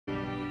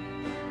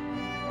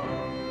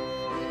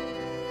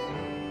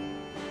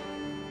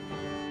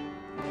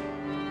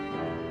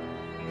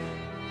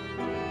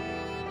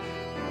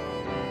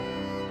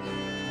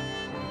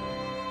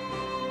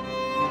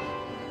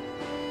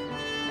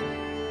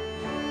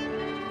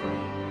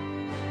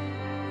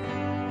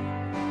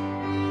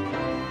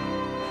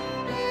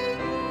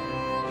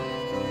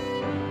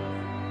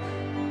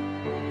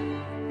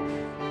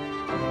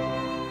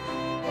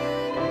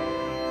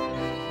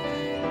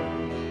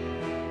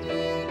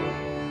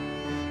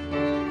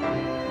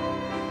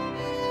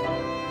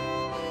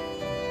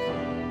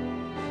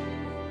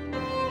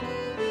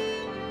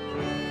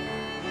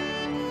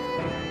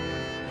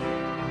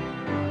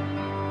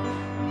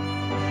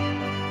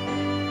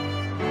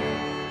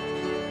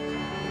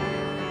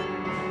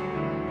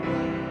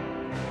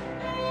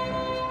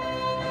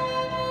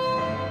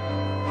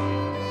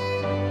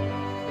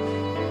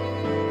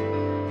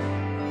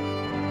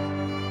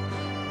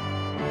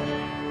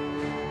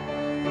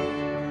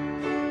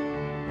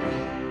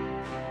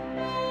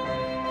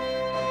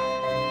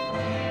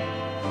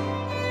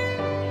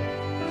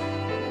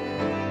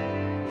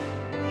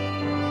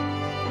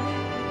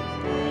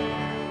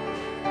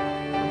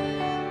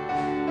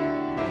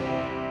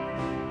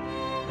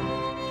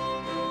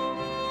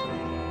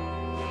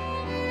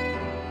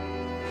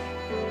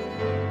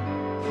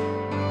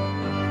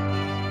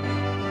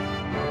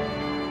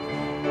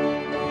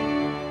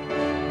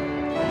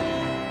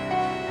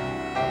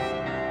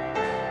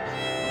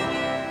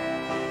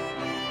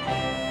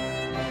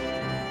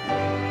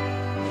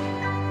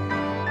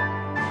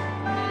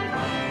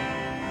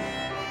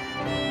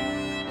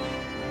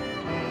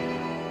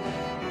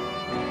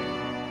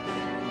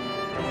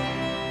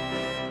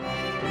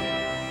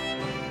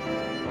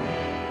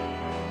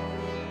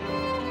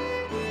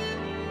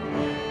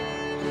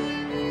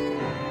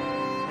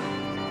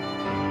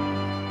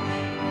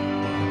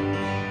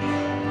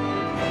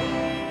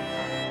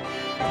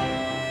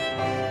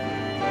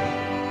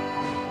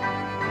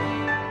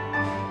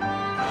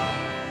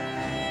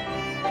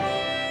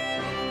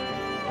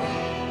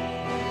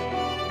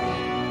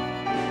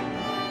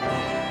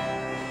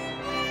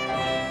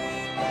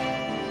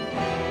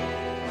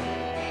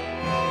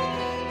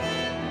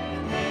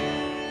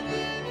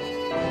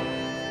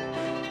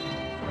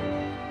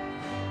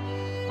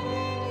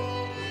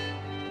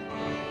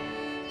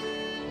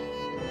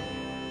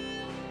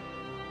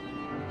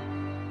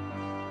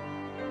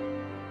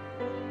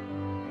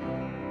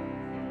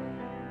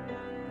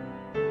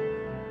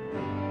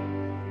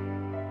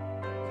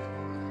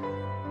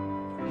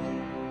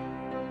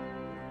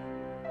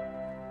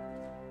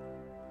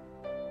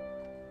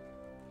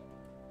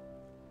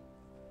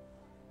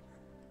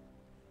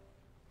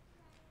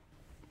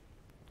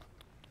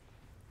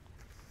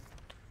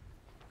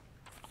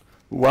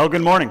Well,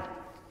 good morning,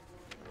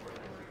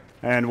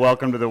 and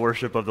welcome to the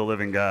worship of the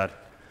living God.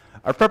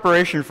 Our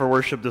preparation for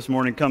worship this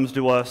morning comes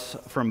to us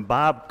from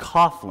Bob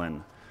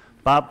Coughlin.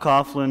 Bob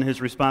Coughlin,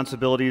 his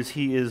responsibilities,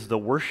 he is the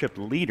worship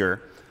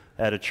leader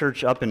at a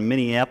church up in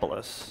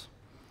Minneapolis.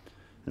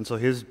 And so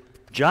his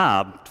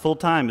job,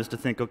 full-time, is to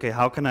think, okay,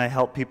 how can I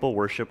help people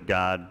worship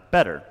God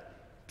better?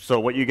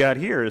 So what you got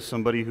here is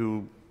somebody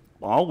who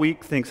all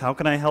week thinks, how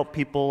can I help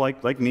people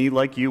like me,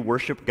 like you,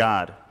 worship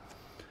God?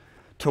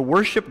 To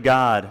worship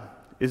God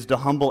is to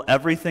humble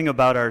everything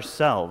about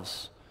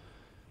ourselves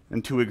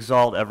and to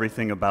exalt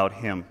everything about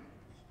Him.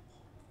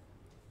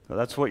 So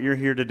that's what you're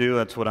here to do.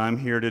 That's what I'm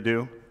here to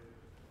do.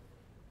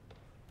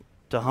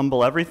 To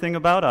humble everything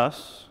about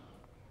us,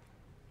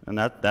 and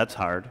that's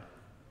hard,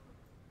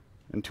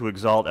 and to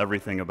exalt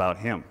everything about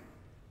Him,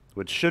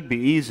 which should be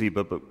easy,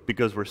 but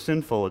because we're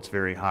sinful, it's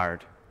very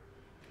hard.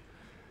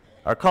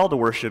 Our call to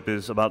worship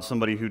is about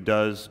somebody who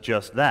does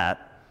just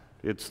that.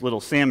 It's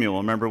little Samuel.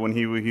 Remember when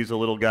he's a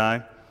little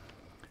guy?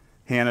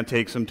 Hannah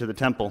takes him to the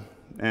temple,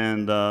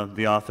 and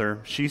the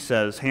author,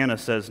 Hannah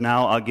says,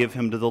 now I'll give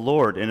him to the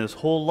Lord. In his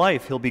whole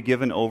life, he'll be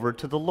given over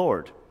to the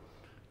Lord.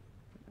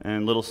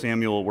 And little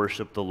Samuel will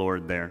worship the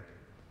Lord there.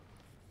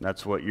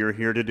 That's what you're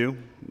here to do.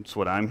 It's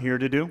what I'm here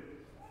to do.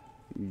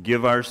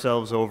 Give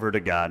ourselves over to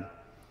God.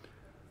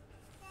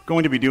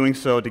 Going to be doing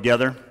so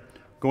together.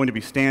 Going to be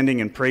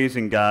standing and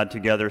praising God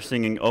together,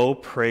 singing, "Oh,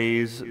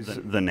 praise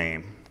the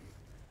name."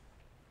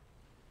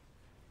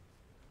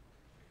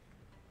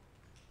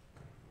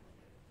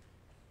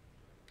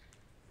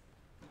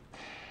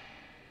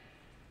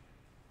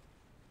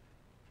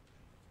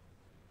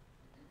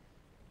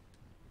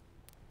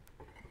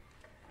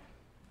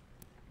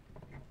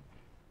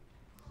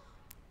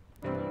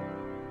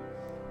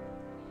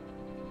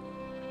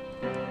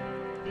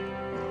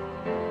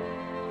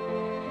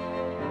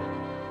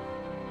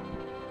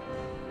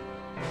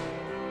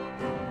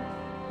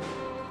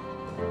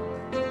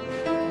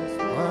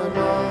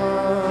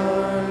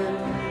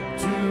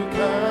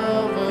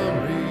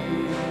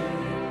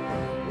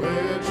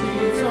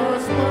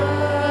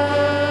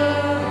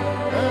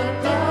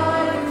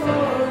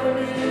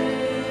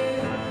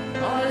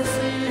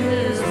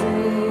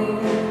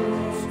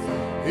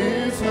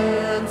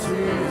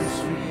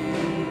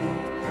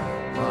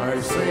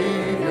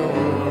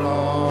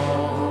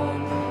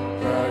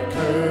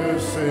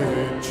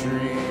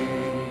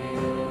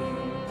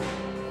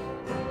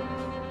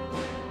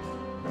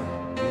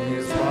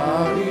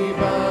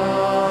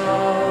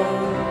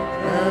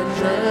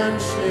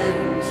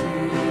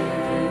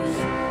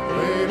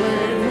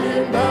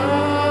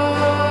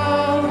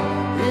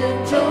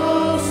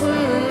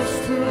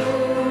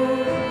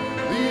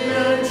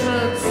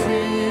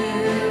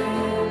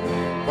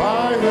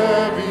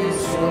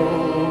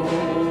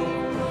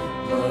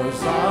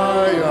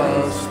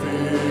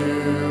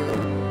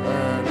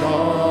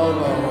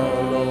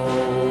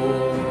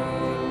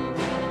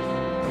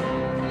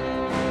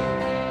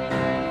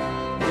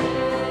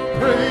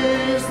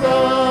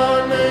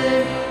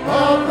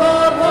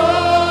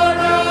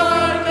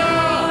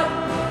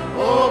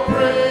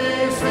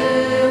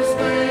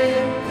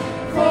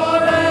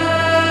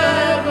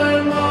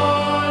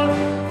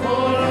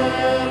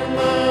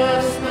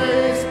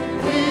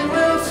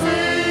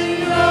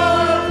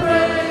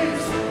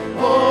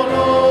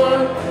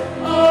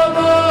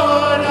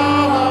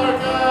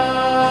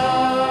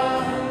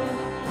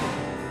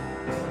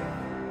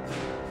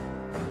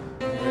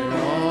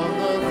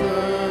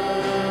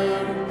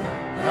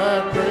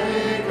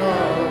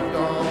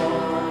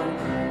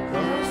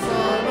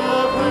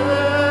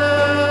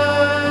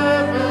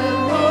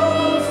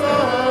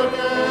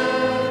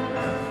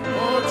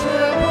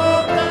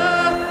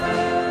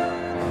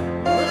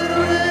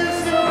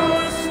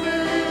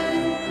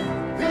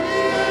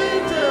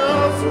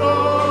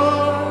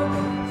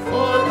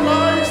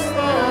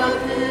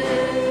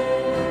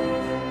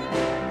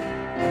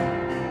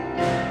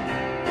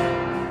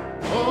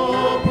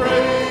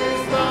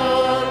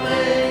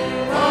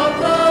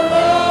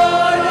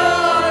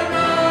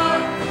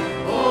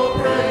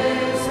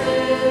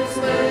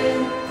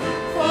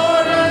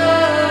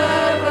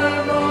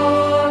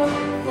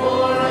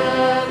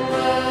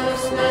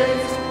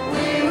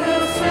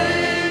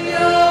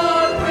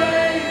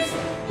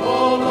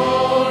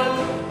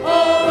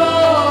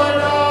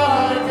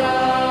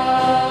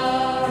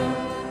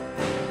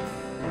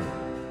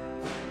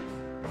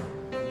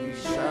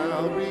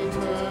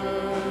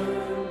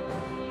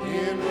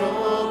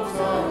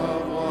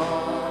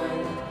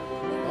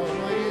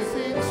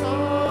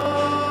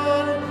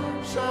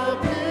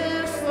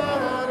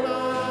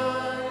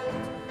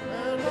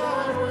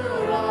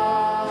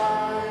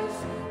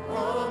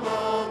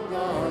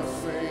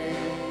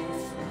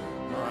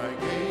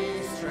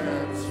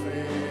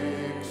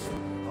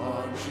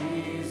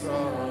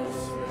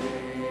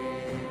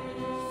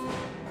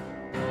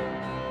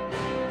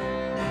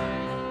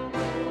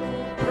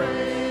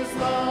 Praise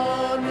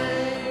the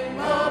name.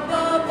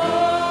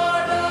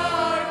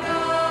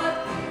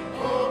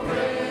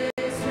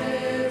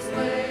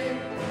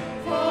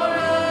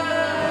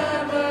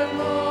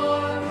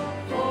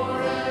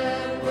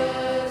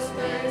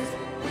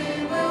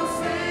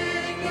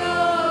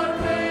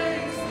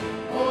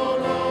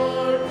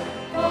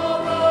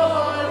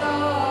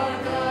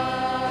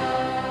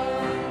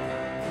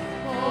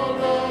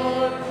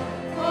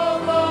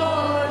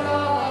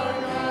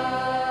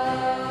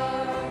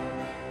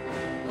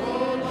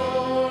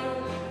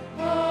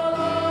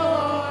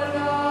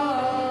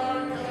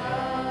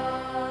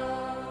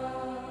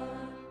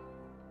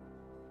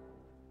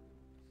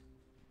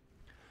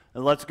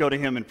 let's go to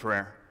him in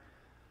prayer.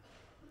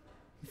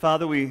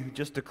 Father, we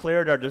just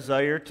declared our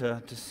desire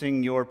to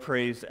sing your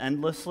praise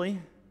endlessly.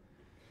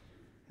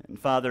 And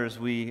Father, as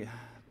we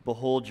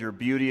behold your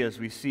beauty, as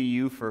we see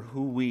you for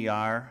who we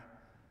are,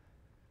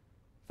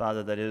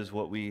 Father, that is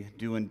what we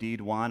do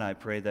indeed want. I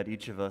pray that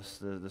each of us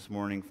this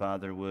morning,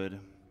 Father, would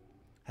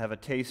have a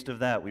taste of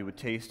that. We would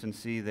taste and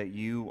see that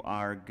you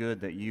are good,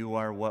 that you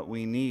are what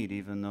we need,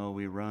 even though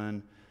we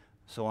run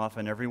so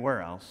often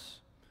everywhere else.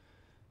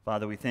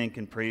 Father, we thank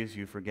and praise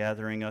you for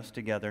gathering us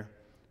together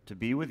to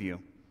be with you,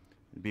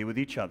 to be with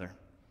each other.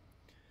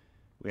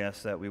 We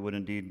ask that we would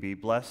indeed be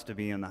blessed to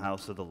be in the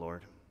house of the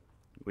Lord.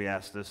 We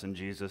ask this in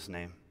Jesus'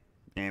 name.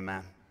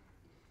 Amen.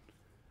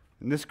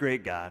 And this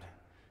great God,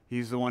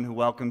 he's the one who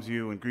welcomes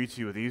you and greets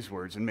you with these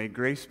words, and may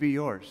grace be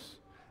yours.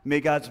 May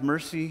God's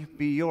mercy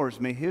be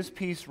yours. May his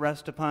peace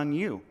rest upon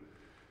you.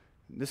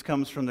 This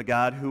comes from the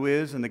God who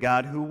is, and the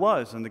God who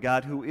was, and the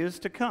God who is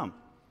to come.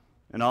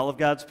 And all of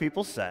God's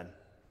people said,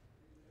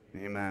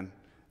 amen.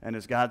 And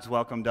as God's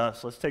welcomed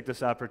us, let's take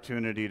this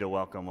opportunity to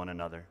welcome one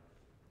another.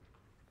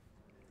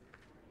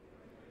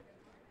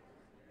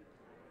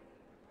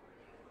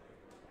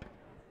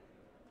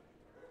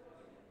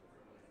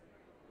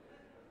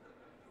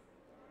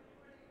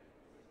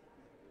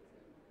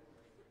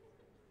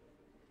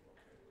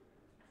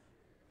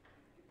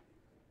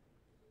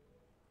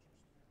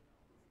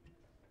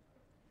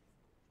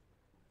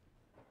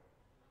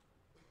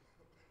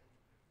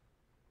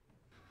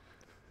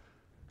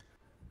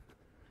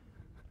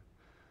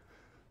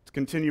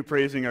 Continue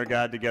praising our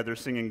God together,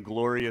 singing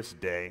Glorious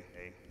Day.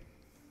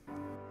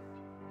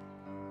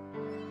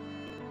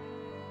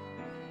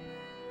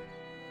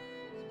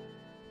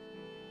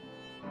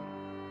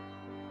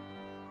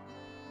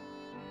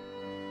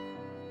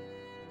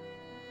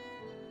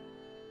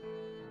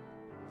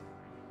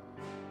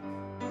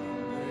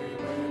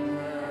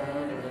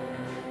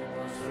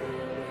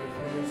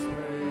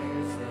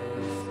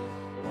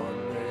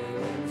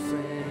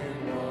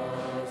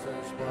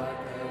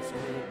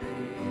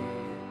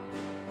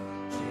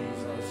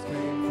 Jesus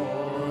came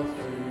forth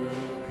through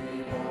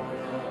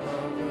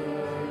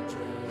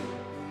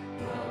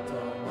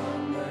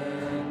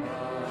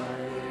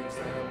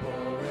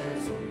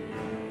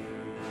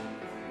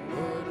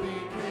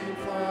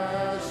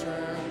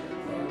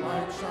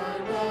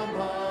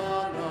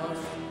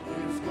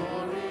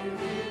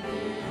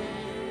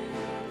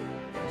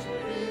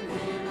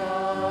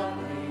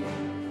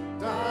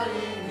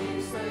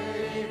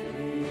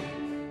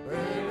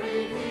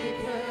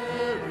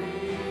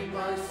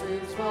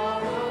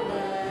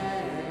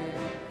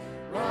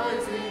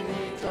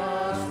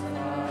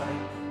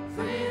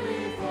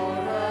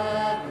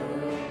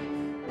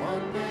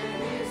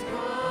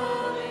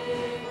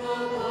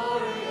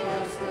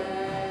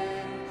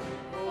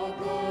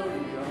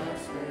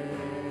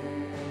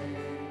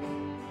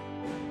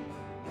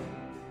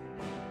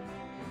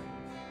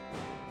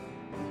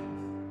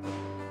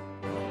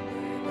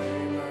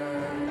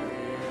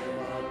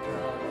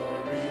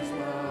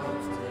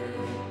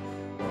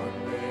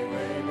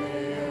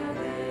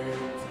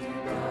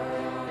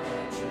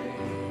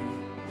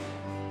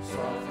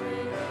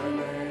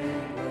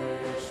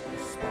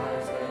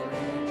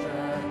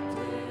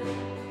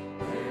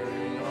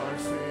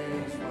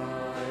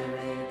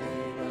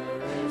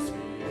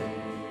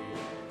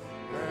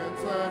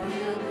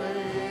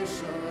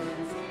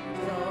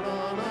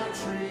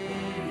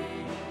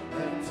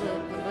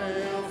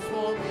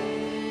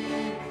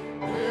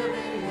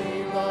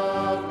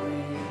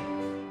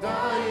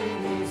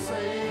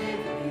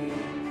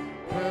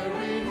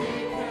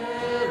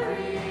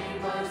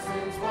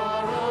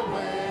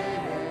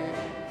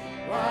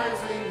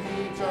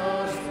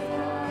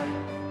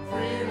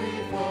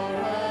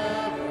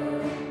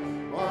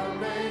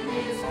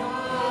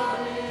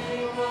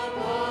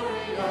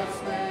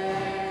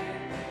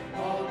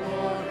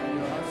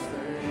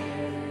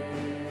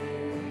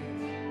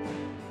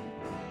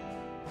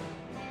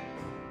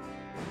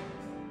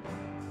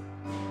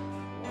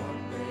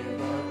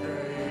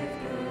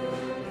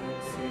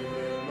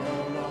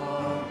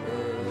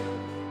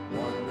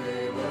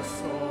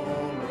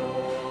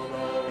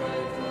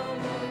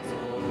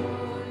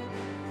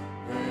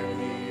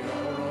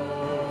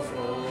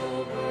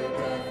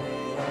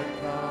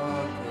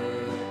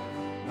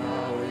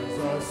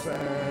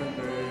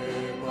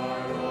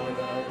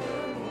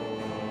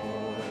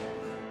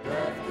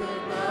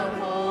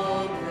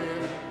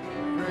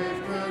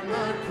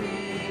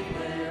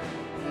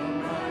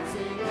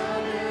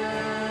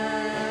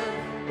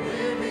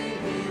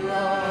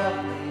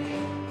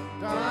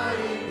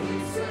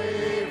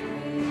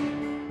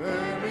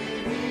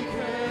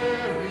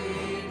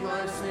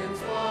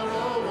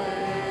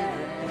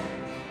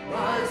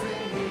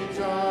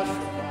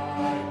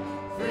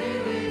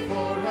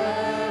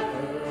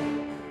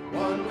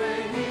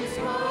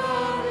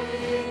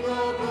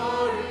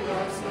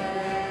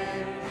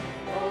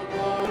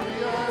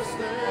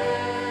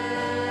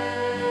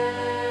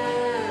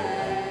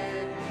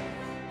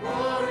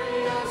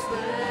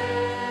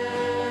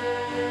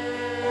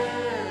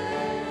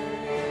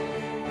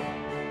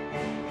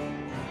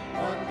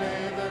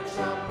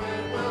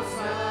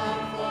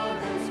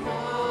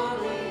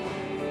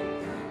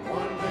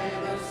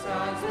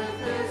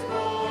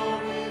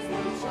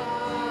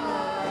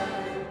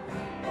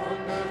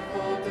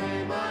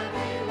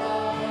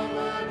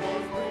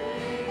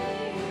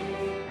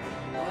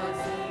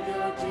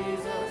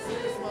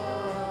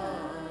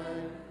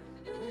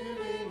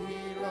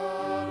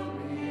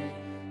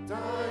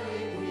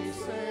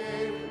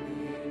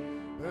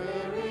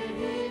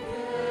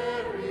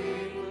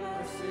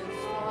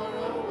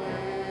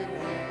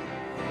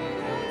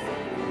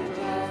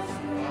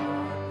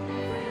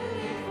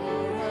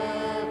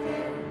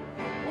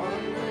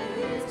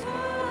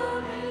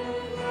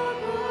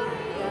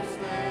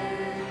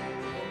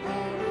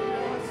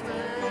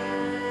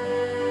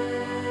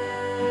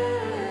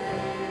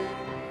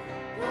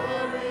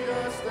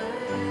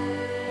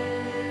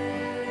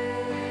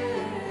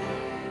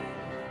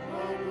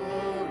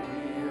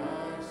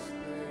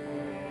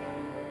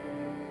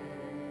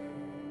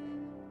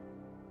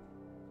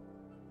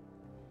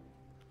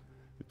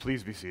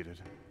Please be seated.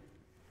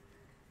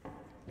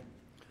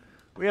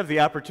 We have the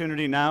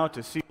opportunity now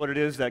to see what it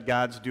is that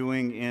God's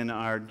doing in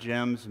our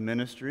GEMS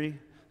ministry,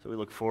 so we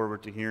look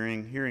forward to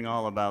hearing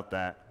all about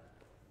that.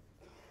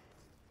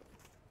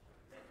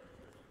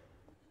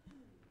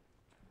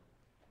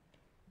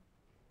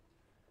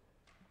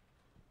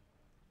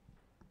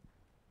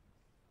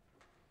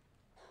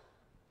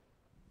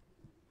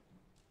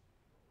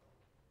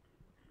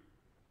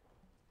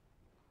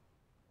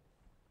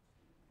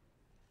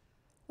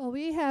 Well,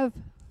 we have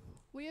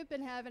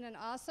been having an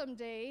awesome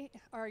day,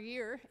 our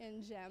year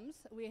in GEMS.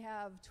 We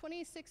have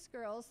 26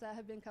 girls that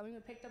have been coming. We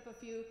picked up a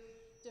few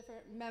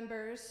different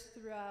members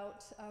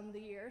throughout the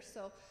year.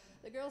 So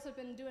the girls have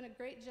been doing a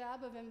great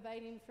job of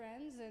inviting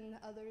friends and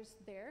others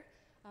there.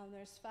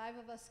 There's 5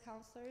 of us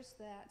counselors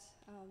that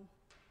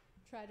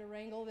try to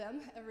wrangle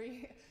them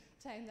every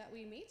time that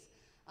we meet.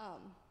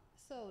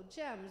 So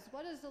GEMS,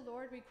 what does the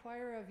Lord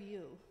require of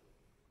you?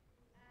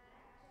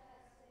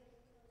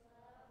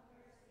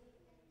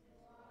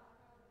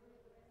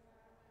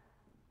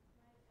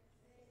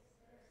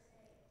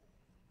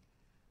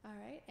 All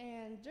right,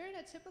 and during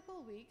a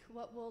typical week,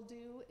 what we'll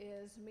do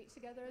is meet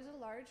together as a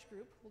large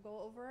group. We'll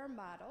go over our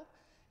motto,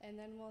 and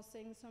then we'll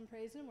sing some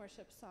praise and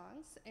worship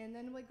songs, and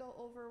then we go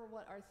over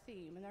what our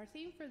theme. And our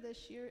theme for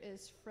this year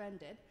is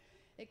Friended.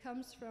 It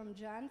comes from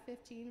John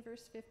 15,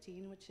 verse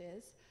 15, which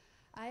is,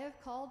 I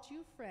have called you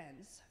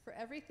friends, for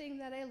everything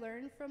that I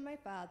learned from my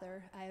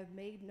Father I have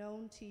made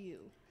known to you.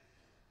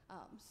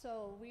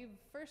 So we've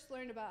first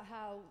learned about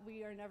how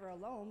we are never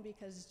alone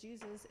because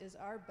Jesus is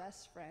our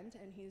best friend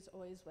and he's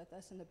always with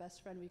us and the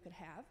best friend we could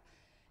have.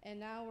 And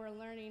now we're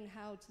learning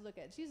how to look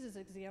at Jesus'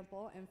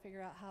 example and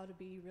figure out how to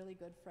be really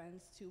good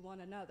friends to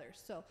one another.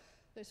 So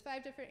there's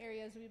 5 different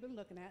areas we've been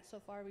looking at. So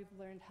far we've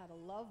learned how to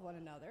love one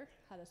another,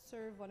 how to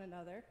serve one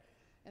another,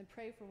 and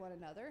pray for one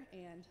another.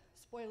 And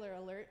spoiler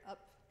alert,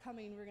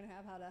 upcoming we're going to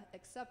have how to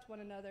accept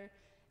one another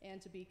and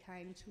to be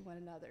kind to one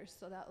another.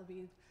 So that will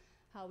be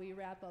how we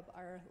wrap up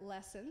our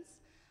lessons.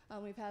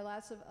 We've had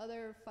lots of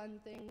other fun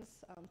things,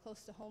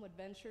 close to home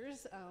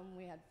adventures.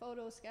 We had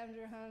photo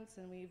scavenger hunts,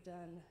 and we've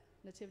done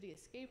nativity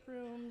escape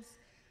rooms,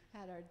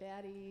 had our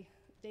daddy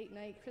date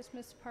night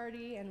Christmas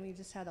party, and we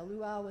just had a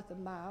luau with the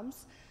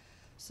moms.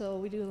 So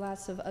we do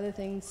lots of other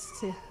things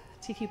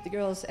to keep the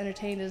girls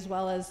entertained, as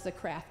well as the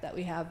craft that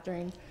we have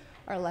during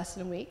our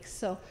lesson week.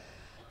 So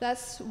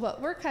that's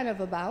what we're kind of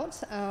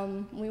about.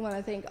 We want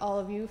to thank all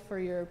of you for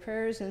your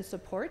prayers and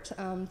support.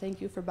 Thank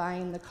you for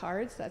buying the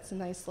cards. That's a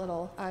nice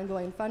little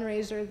ongoing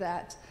fundraiser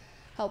that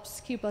helps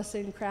keep us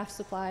in craft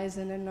supplies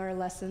and in our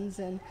lessons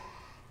and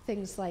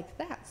things like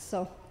that.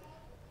 So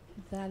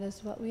that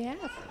is what we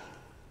have.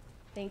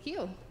 Thank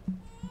you.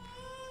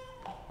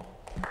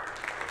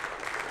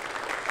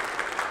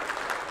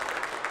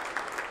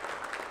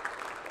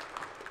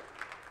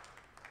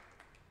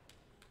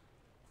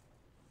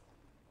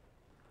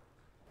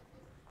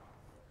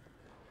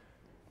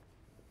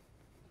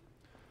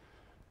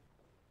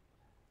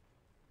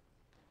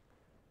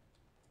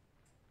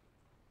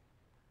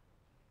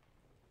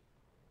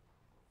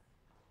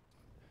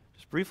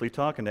 Briefly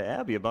talking to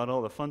Abby about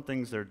all the fun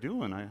things they're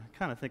doing. I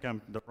kind of think I'm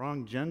the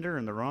wrong gender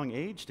and the wrong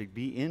age to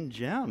be in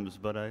GEMS,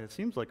 but it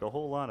seems like a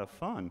whole lot of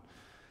fun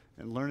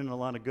and learning a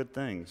lot of good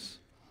things.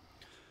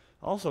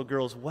 Also,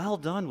 girls, well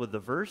done with the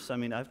verse. I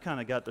mean, I've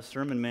kind of got the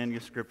sermon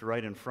manuscript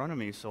right in front of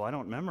me, so I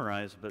don't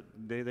memorize, but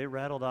they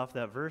rattled off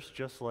that verse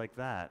just like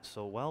that,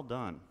 so well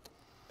done.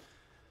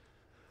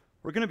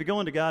 We're going to be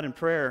going to God in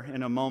prayer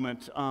in a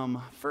moment.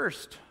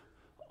 First,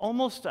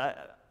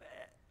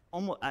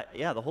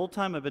 the whole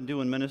time I've been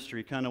doing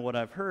ministry, kind of what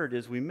I've heard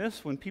is we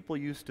miss when people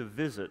used to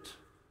visit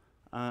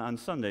on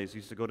Sundays,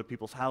 used to go to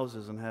people's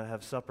houses and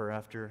have supper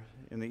after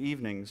in the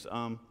evenings.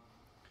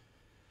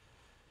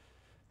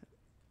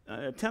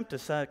 Attempt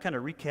to kind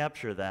of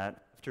recapture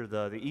that after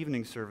the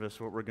evening service.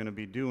 What we're going to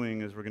be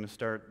doing is we're going to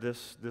start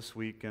this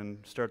week and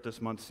start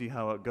this month, see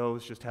how it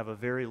goes, just have a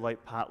very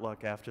light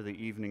potluck after the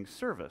evening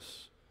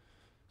service.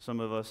 Some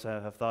of us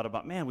have thought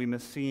about, man, we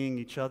miss seeing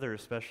each other,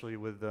 especially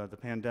with the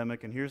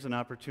pandemic, and here's an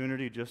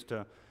opportunity just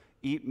to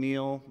eat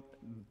meal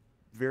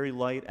very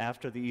light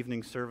after the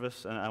evening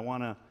service. And I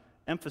want to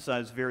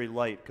emphasize very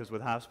light, because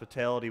with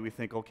hospitality we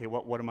think, okay,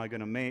 what am I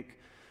going to make?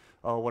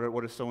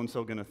 What is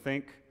so-and-so going to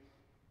think?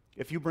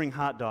 If you bring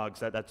hot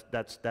dogs,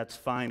 that's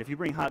fine. If you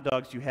bring hot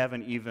dogs you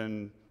haven't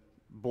even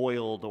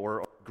boiled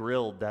or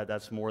grilled,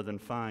 that's more than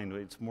fine.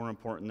 It's more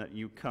important that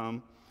you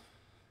come.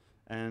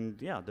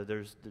 And yeah,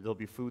 there'll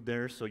be food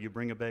there, so you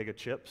bring a bag of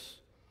chips.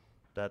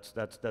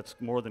 That's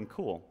more than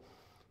cool.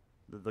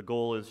 The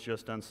goal is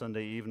just on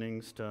Sunday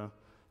evenings to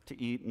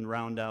eat and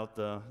round out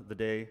the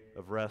day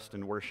of rest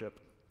and worship.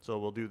 So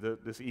we'll do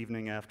this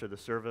evening after the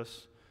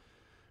service,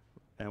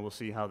 and we'll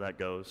see how that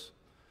goes.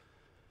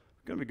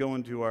 We're going to be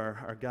going to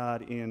our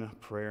God in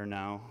prayer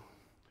now.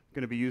 We're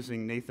going to be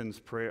using Ethan's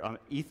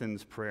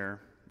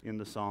prayer in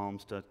the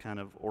Psalms to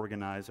kind of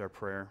organize our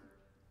prayer.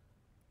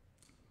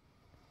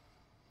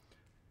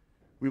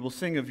 We will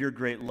sing of your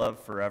great love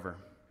forever.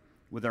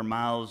 With our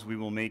mouths we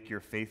will make your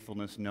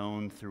faithfulness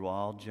known through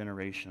all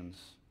generations.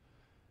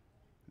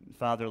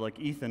 Father, like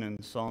Ethan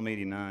in Psalm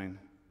 89,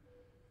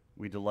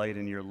 we delight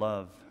in your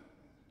love,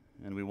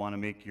 and we want to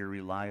make your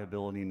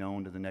reliability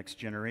known to the next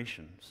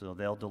generation, so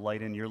they'll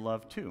delight in your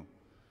love too.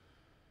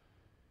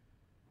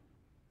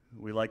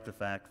 We like the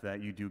fact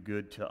that you do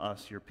good to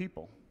us, your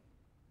people,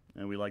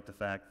 and we like the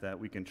fact that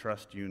we can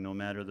trust you no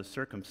matter the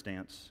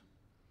circumstance.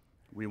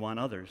 We want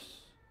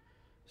others,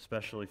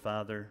 especially,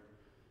 Father,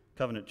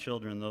 covenant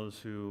children, those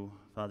who,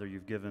 Father,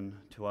 you've given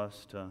to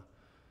us to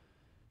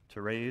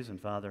raise, and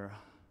Father,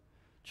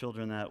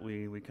 children that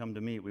we come to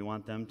meet, we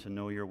want them to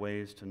know your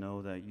ways, to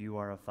know that you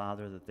are a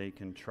Father that they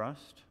can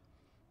trust,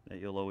 that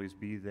you'll always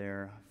be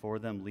there for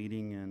them,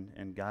 leading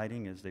and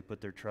guiding as they put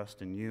their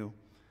trust in you.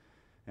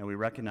 And we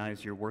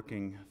recognize you're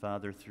working,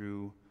 Father,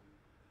 through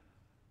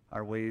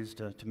our ways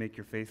to make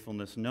your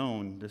faithfulness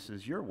known. This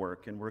is your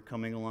work, and we're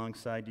coming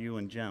alongside you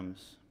in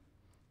GEMS.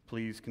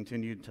 Please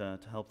continue to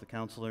help the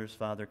counselors.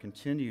 Father,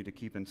 continue to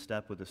keep in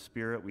step with the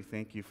Spirit. We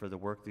thank you for the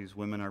work these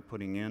women are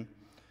putting in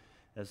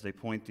as they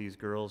point these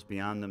girls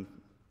beyond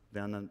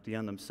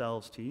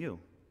themselves to you.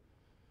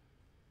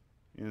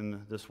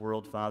 In this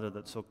world, Father,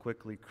 that so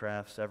quickly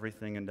crafts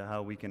everything into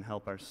how we can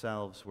help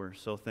ourselves, we're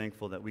so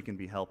thankful that we can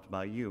be helped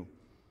by you,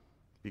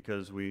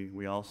 because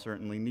we all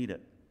certainly need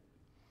it.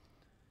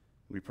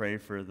 We pray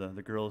for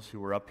the girls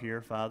who were up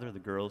here, Father, the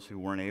girls who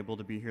weren't able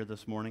to be here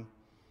this morning.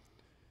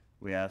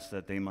 We ask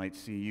that they might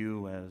see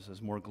you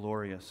as more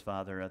glorious,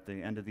 Father, at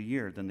the end of the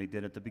year than they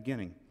did at the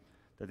beginning,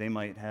 that they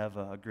might have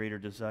a greater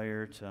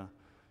desire to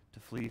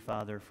flee,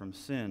 Father, from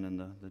sin and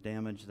the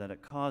damage that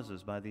it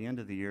causes by the end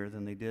of the year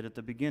than they did at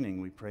the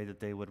beginning. We pray that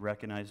they would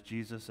recognize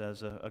Jesus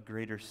as a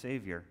greater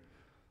Savior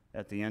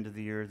at the end of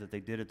the year that they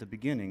did at the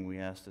beginning. We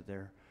ask that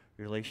their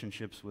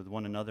relationships with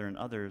one another and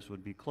others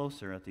would be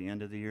closer at the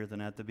end of the year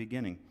than at the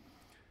beginning.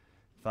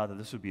 Father,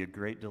 this would be a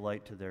great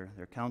delight to their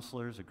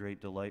counselors, a great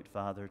delight,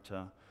 Father,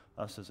 to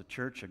us as a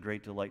church, a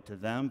great delight to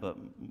them, but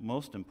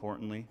most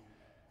importantly,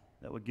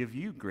 that would give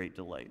you great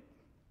delight.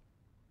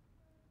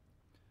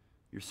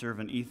 Your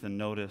servant Ethan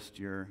noticed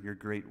your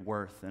great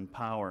worth and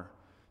power,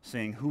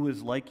 saying, "Who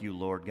is like you,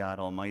 Lord God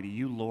Almighty?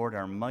 You, Lord,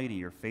 are mighty.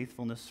 Your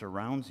faithfulness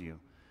surrounds you.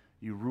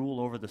 You rule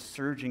over the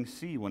surging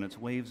sea. When its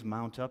waves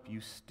mount up,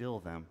 you still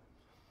them."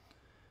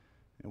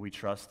 And we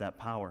trust that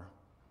power,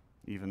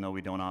 even though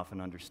we don't often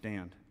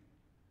understand.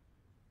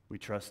 We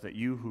trust that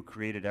you, who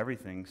created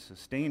everything,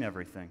 sustain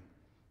everything,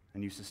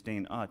 and you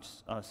sustain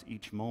us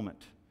each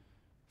moment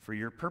for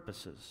your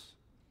purposes.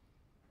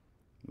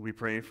 We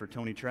pray for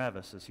Tony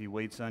Travis as he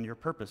waits on your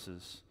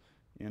purposes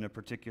in a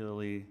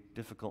particularly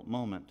difficult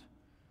moment.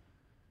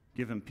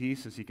 Give him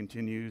peace as he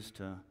continues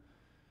to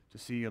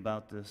see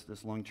about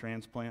this lung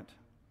transplant.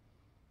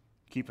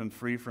 Keep him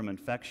free from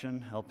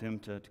infection. Help him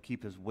to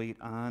keep his weight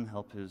on.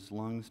 Help his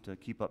lungs to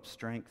keep up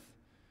strength.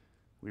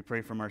 We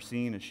pray for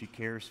Marcine as she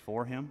cares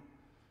for him.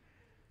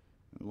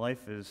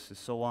 Life is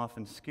so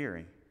often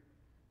scary,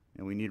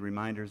 and we need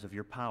reminders of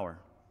your power.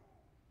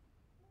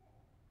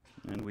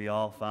 And we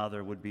all,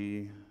 Father, would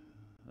be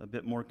a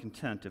bit more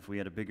content if we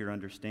had a bigger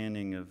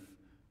understanding of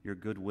your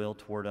goodwill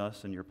toward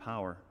us and your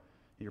power.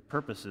 Your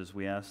purposes,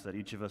 we ask that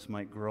each of us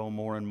might grow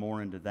more and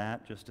more into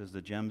that, just as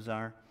the gems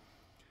are.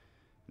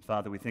 And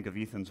Father, we think of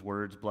Ethan's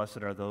words,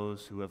 "Blessed are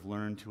those who have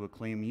learned to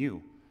acclaim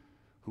you,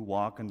 who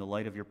walk in the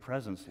light of your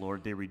presence,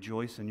 Lord. They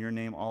rejoice in your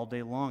name all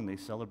day long. They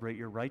celebrate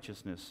your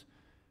righteousness,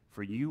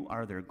 for you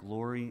are their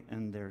glory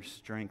and their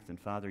strength." And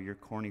Father, your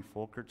Corny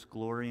Folkert's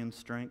glory and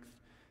strength,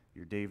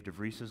 your Dave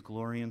DeVries's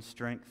glory and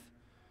strength.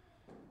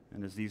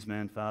 And as these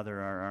men, Father,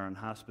 are in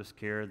hospice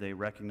care, they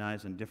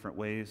recognize in different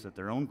ways that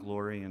their own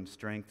glory and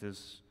strength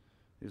is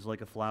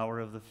like a flower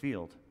of the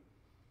field.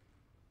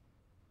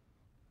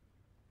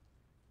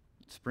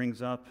 It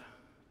springs up,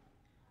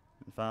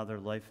 and Father,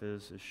 life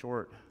is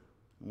short.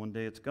 One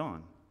day it's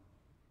gone.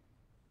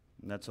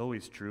 And that's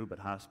always true, but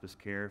hospice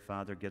care,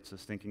 Father, gets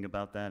us thinking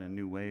about that in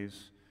new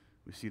ways.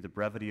 We see the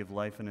brevity of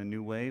life in a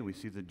new way. We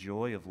see the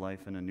joy of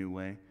life in a new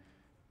way.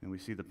 And we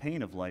see the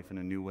pain of life in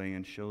a new way,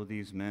 and show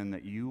these men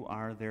that you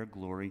are their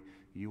glory.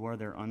 You are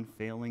their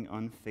unfailing,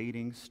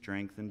 unfading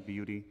strength and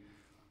beauty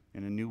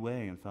in a new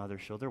way. And Father,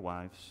 show their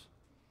wives.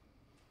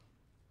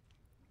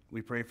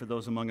 We pray for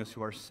those among us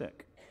who are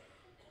sick.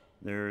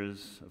 There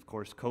is, of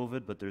course,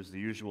 COVID, but there's the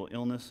usual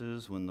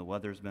illnesses when the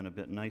weather's been a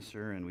bit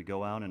nicer and we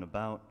go out and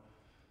about.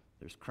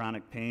 There's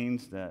chronic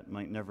pains that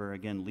might never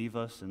again leave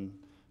us in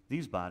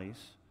these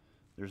bodies.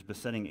 There's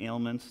besetting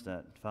ailments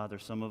that, Father,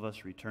 some of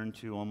us return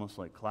to almost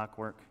like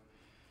clockwork.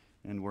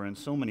 And we're in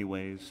so many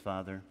ways,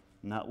 Father,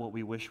 not what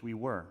we wish we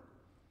were.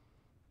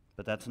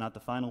 But that's not the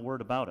final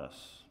word about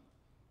us.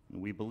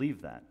 And we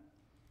believe that.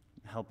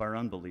 Help our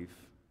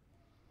unbelief.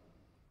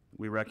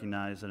 We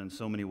recognize that in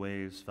so many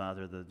ways,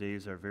 Father, the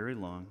days are very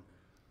long,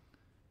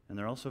 and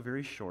they're also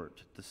very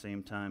short at the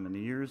same time. And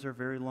the years are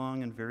very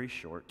long and very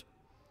short.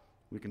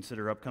 We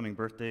consider upcoming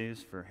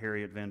birthdays for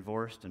Harriet Van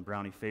Vorst and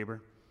Brownie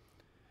Faber.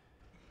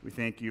 We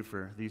thank you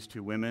for these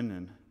two women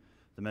and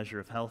the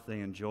measure of health they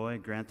enjoy.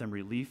 Grant them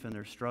relief in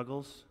their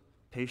struggles,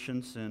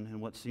 patience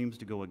in what seems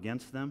to go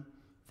against them,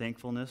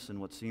 thankfulness in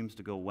what seems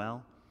to go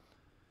well,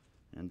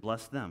 and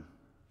bless them.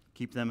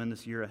 Keep them in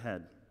this year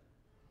ahead.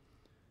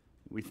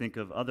 We think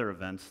of other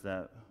events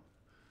that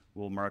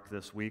will mark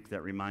this week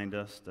that remind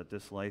us that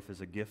this life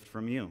is a gift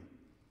from you,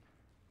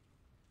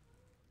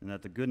 and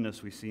that the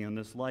goodness we see in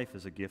this life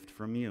is a gift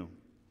from you.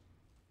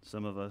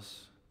 Some of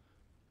us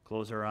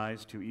close our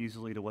eyes too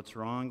easily to what's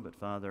wrong, but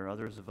Father,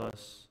 others of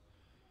us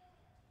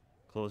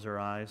close our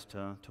eyes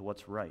to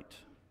what's right.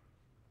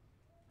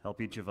 Help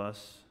each of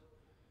us,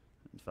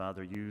 and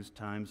Father, use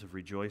times of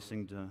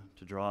rejoicing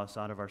to draw us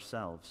out of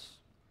ourselves.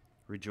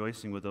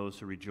 Rejoicing with those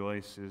who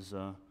rejoice is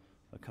a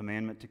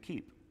commandment to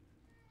keep,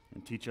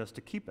 and teach us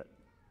to keep it.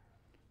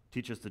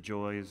 Teach us the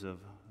joys of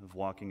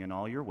walking in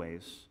all your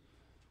ways.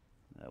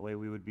 That way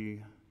we would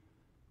be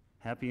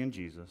happy in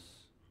Jesus.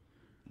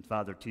 And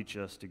Father, teach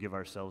us to give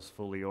ourselves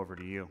fully over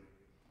to you.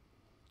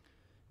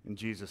 In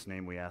Jesus'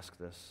 name we ask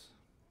this.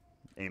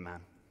 Amen.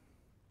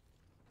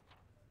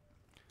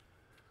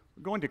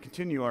 We're going to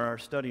continue our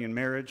study in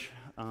marriage.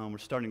 We're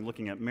starting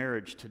looking at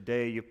marriage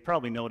today. You've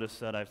probably noticed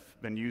that I've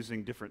been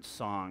using different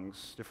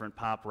songs, different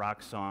pop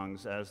rock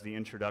songs as the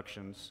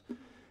introductions.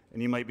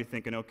 And you might be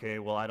thinking, okay,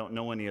 well, I don't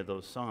know any of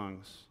those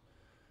songs.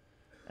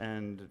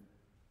 And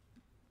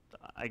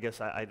I guess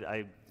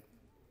I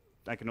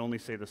can only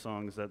say the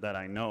songs that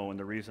I know, and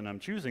the reason I'm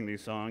choosing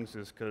these songs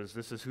is because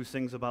this is who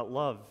sings about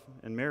love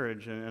and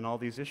marriage and all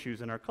these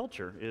issues in our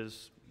culture,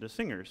 is the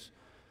singers.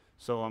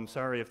 So I'm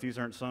sorry if these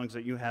aren't songs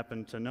that you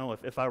happen to know.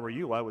 If I were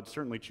you, I would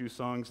certainly choose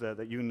songs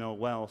that you know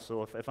well.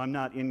 So if I'm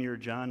not in your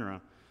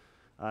genre,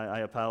 I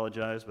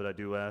apologize, but I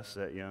do ask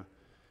that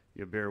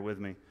you bear with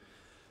me.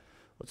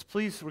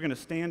 We're going to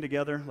stand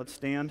together. Let's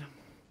stand.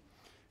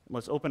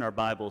 Let's open our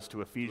Bibles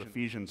to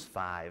Ephesians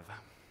 5.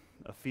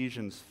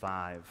 Ephesians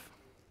 5.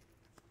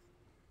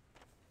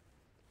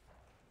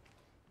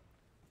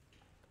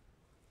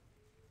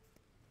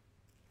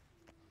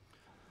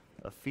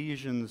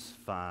 Ephesians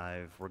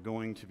 5. We're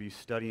going to be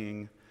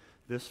studying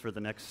this for the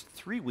next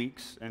 3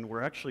 weeks, and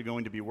we're actually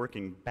going to be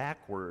working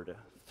backward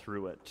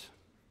through it.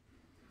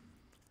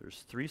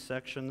 There's 3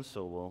 sections,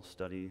 so we'll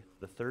study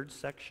the 3rd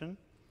section,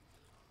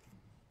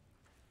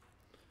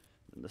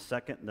 then the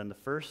 2nd, then the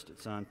 1st.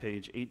 It's on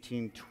page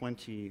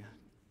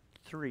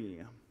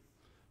 1823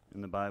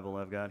 in the Bible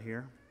I've got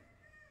here.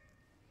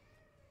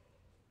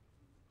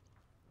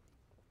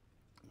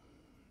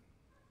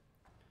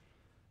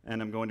 And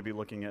I'm going to be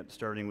looking at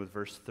starting with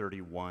verse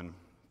 31.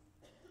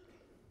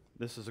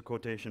 This is a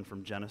quotation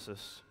from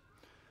Genesis.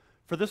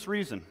 For this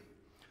reason,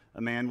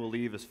 a man will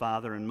leave his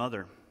father and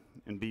mother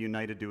and be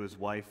united to his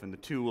wife, and the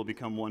two will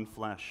become one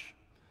flesh.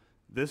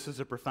 This is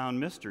a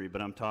profound mystery,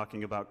 but I'm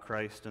talking about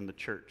Christ and the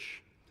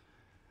church.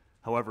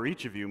 However,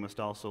 each of you must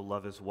also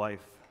love his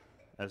wife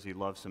as he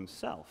loves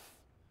himself,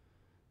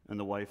 and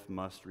the wife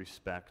must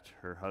respect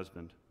her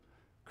husband. I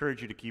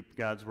encourage you to keep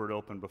God's word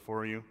open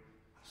before you.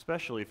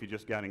 Especially if you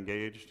just got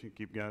engaged, you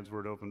keep God's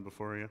word open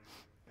before you.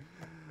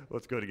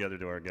 Let's go together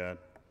to our God.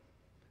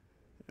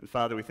 And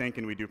Father, we thank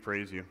and we do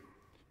praise you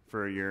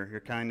for your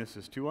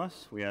kindnesses to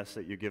us. We ask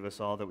that you give us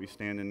all that we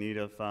stand in need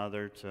of,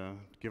 Father, to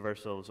give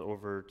ourselves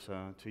over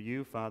to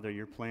you, Father,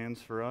 your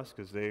plans for us,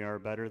 because they are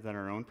better than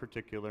our own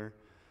particular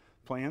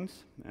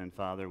plans. And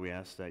Father, we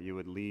ask that you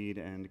would lead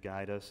and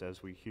guide us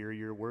as we hear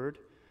your word.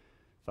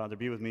 Father,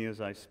 be with me as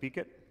I speak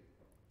it.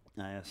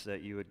 I ask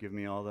that you would give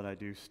me all that I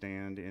do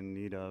stand in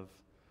need of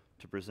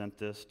to present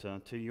this to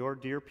your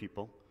dear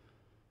people.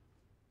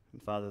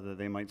 And Father, that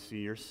they might see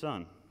your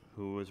Son,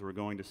 who, as we're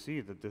going to see,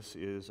 that this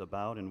is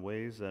about in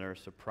ways that are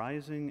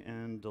surprising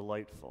and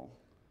delightful,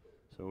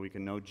 so we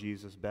can know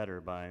Jesus better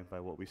by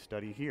what we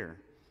study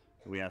here.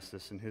 We ask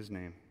this in his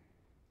name.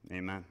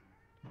 Amen.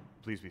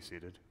 Please be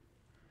seated.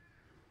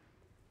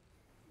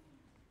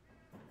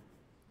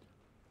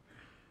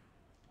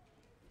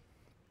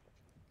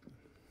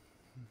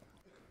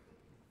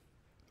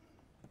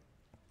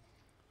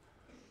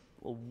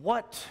 Well,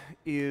 what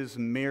is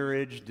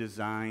marriage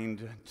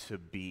designed to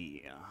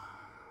be?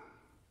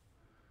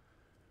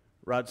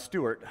 Rod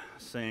Stewart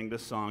sang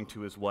this song to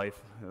his wife,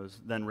 it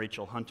was then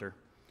Rachel Hunter,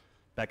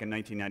 back in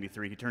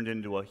 1993. He turned it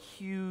into a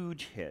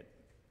huge hit.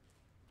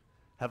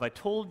 Have I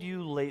told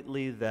you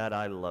lately that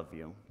I love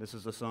you? This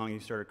is the song he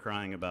started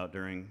crying about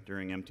during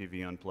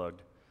MTV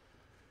Unplugged.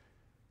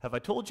 Have I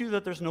told you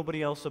that there's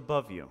nobody else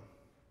above you?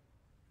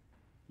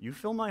 You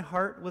fill my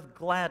heart with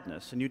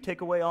gladness, and you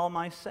take away all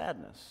my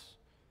sadness.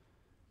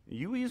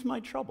 You ease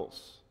my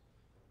troubles,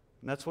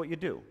 and that's what you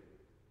do.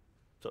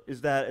 So is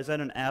that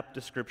an apt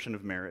description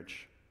of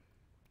marriage?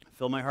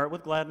 Fill my heart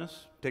with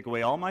gladness, take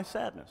away all my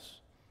sadness,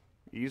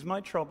 ease my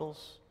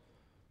troubles,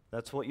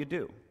 that's what you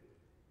do.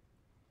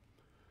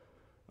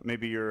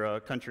 Maybe you're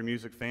a country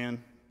music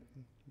fan.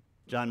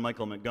 John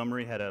Michael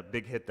Montgomery had a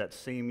big hit that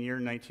same year,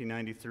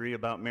 1993,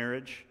 about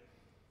marriage.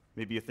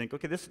 Maybe you think,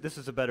 okay, this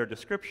is a better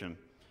description.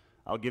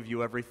 I'll give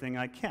you everything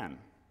I can.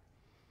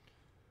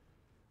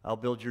 I'll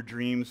build your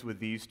dreams with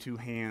these 2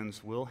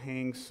 hands. We'll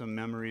hang some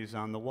memories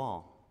on the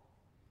wall.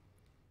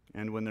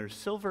 And when there's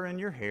silver in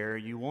your hair,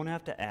 you won't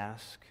have to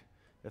ask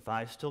if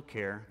I still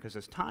care, because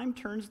as time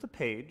turns the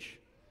page,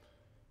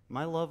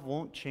 my love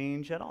won't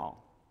change at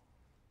all.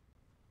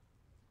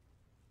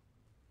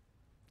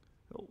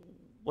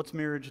 what's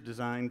marriage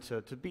designed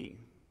to be?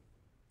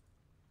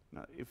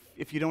 Now,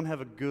 if you don't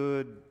have a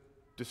good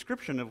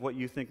description of what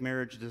you think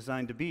marriage is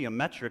designed to be, a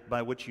metric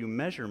by which you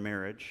measure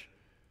marriage,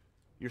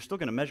 you're still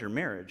going to measure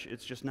marriage.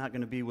 It's just not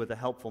going to be with a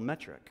helpful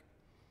metric.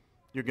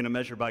 You're going to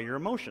measure by your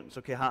emotions.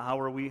 Okay,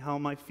 how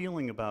am I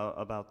feeling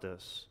about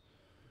this?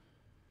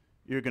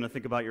 You're going to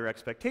think about your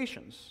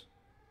expectations.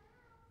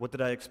 What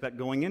did I expect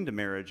going into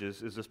marriage? Is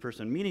this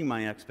person meeting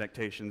my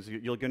expectations?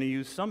 You're going to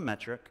use some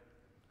metric.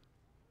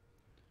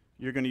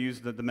 You're going to use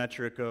the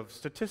metric of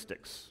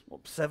statistics. Well,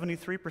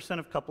 73%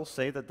 of couples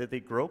say that they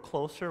grow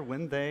closer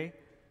when they...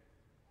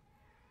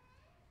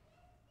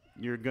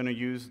 You're going to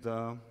use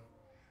the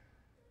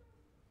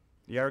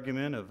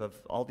argument of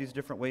all these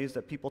different ways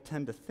that people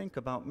tend to think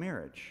about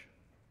marriage.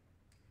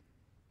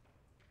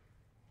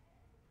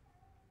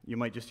 You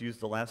might just use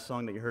the last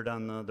song that you heard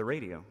on the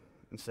radio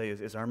and say,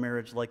 is our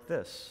marriage like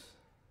this?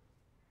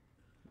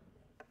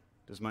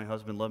 Does my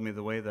husband love me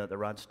the way that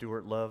Rod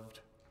Stewart loved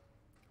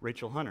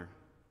Rachel Hunter?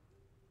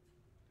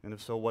 And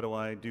if so, what do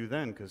I do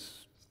then?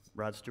 Because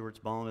Rod Stewart's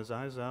bawling his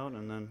eyes out,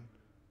 and then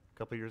a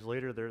couple years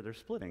later, they're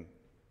splitting.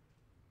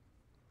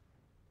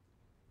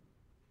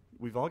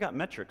 We've all got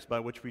metrics by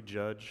which we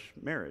judge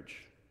marriage.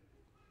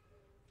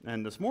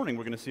 And this morning,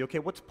 we're going to see, okay,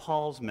 what's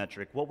Paul's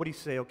metric? What would he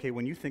say, okay,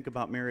 when you think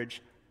about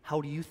marriage, how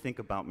do you think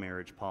about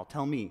marriage, Paul?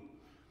 Tell me.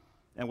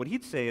 And what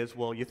he'd say is,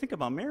 well, you think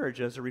about marriage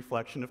as a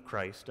reflection of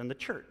Christ and the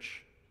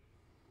church.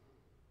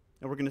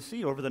 And we're going to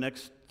see over the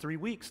next 3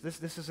 weeks,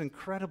 this is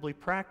incredibly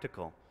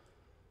practical.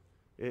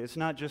 It's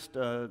not just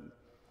an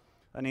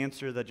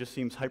answer that just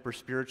seems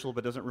hyper-spiritual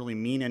but doesn't really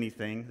mean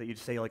anything, that you'd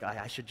say, like,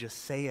 I should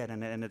just say it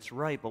and it's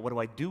right, but what do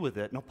I do with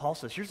it? No, Paul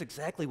says, here's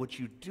exactly what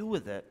you do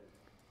with it.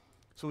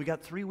 So we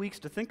got 3 weeks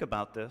to think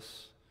about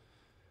this,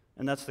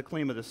 and that's the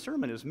claim of this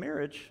sermon, is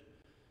marriage,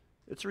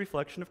 it's a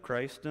reflection of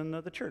Christ and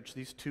the church,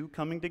 these two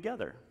coming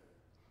together.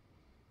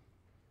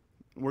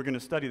 We're going to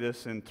study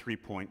this in 3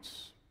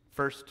 points.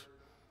 First,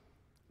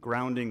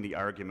 grounding the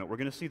argument. We're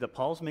going to see that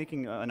Paul's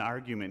making an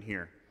argument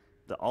here,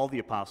 that all the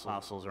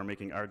apostles are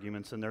making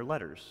arguments in their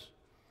letters.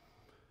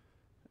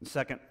 And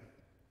second,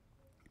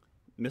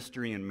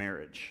 mystery in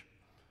marriage.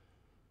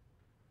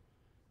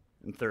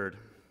 And third,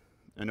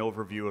 an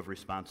overview of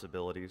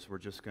responsibilities. We're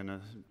just going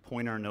to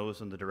point our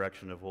nose in the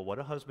direction of, well, what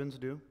do husbands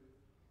do?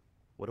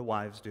 What do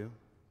wives do?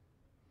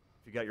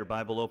 If you got your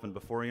Bible open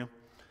before you, I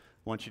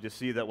want you to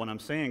see that what I'm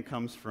saying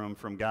comes from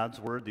God's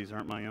Word. These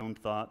aren't my own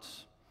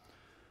thoughts.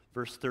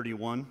 Verse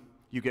 31,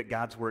 you get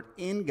God's Word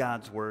in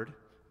God's Word,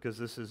 because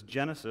this is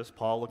Genesis,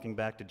 Paul looking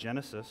back to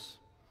Genesis.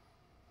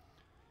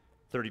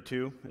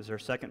 32 is our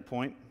second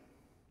point.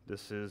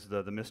 This is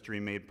the mystery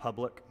made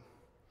public.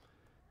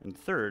 And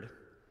third,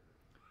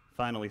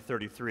 finally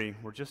 33,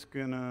 we're just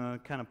going to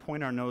kind of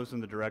point our nose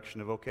in the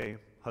direction of, okay,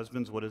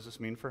 husbands, what does this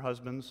mean for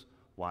husbands?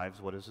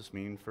 Wives, what does this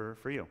mean for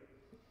you?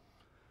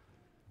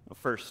 Well,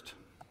 first,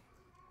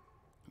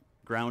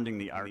 grounding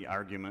the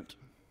argument.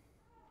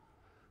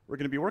 We're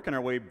going to be working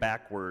our way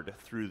backward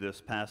through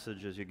this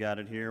passage as you got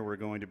it here. We're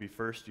going to be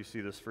first, you see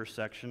this first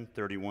section,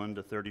 31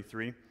 to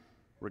 33.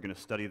 We're going to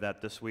study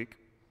that this week.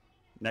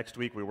 Next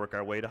week, we work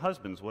our way to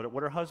husbands.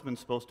 What are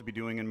husbands supposed to be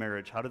doing in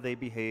marriage? How do they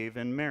behave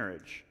in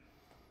marriage?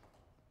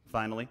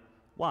 Finally,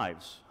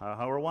 wives.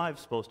 How are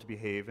wives supposed to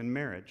behave in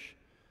marriage?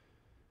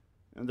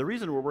 And the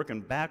reason we're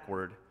working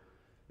backward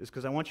is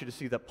because I want you to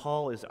see that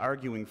Paul is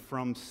arguing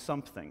from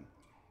something.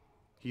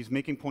 He's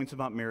making points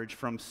about marriage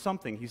from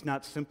something. He's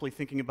not simply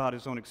thinking about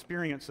his own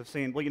experience of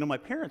saying, well, you know, my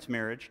parents'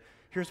 marriage,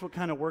 here's what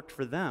kind of worked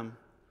for them.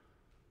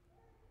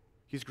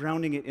 He's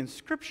grounding it in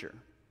Scripture.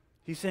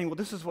 He's saying, well,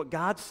 this is what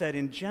God said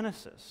in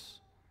Genesis.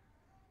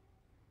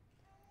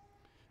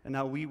 And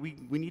now we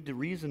need to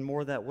reason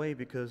more that way,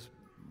 because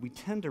we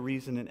tend to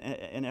reason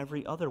in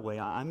every other way.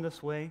 I'm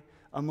this way.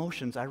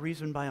 Emotions. I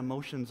reason by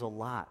emotions a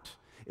lot.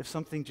 If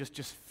something just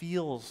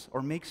feels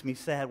or makes me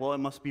sad, well, it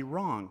must be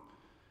wrong.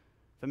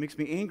 If it makes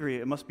me angry,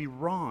 it must be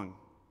wrong.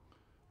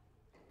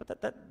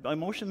 But that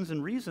emotions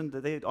and reason,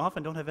 they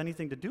often don't have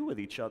anything to do with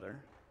each other.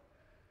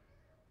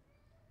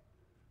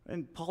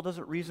 And Paul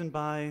doesn't reason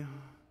by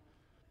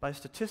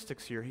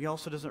statistics here. He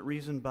also doesn't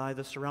reason by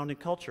the surrounding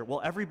culture.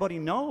 Well, everybody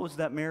knows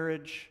that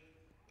marriage,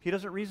 he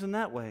doesn't reason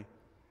that way.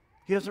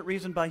 He doesn't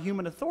reason by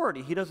human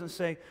authority. He doesn't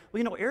say, well,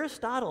 you know,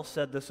 Aristotle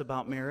said this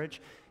about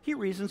marriage. He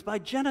reasons by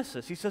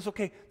Genesis. He says,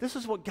 okay, this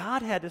is what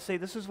God had to say.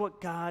 This is what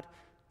God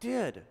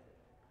did.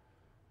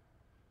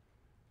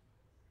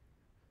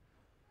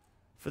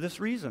 For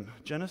this reason,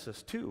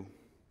 Genesis 2,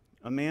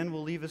 a man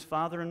will leave his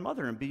father and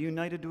mother and be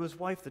united to his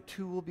wife. The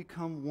two will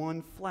become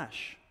one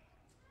flesh.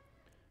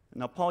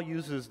 Now, Paul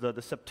uses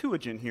the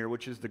Septuagint here,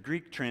 which is the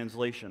Greek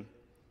translation.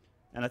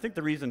 And I think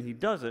the reason he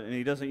does it, and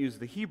he doesn't use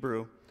the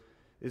Hebrew,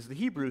 is the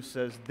Hebrew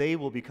says they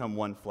will become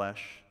one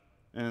flesh.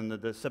 And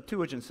the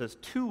Septuagint says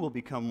two will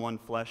become one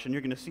flesh. And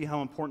you're going to see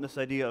how important this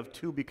idea of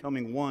two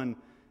becoming one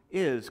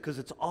is, because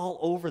it's all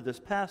over this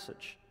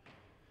passage.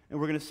 And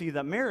we're going to see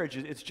that marriage,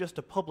 it's just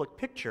a public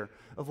picture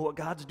of what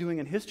God's doing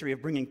in history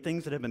of bringing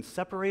things that have been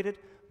separated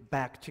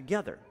back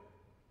together.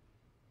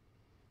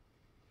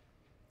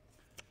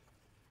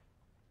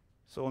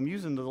 So I'm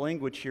using the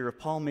language here of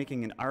Paul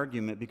making an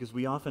argument because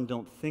we often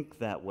don't think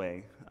that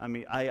way. I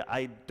mean,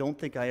 I don't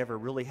think I ever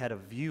really had a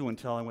view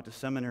until I went to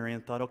seminary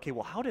and thought, okay,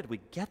 well, how did we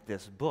get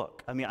this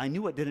book? I mean, I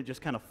knew it didn't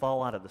just kind of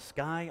fall out of the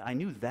sky. I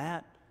knew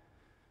that.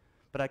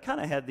 But I kind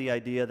of had the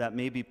idea that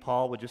maybe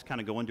Paul would just kind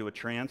of go into a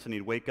trance and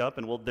he'd wake up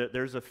and, well,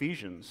 there's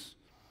Ephesians.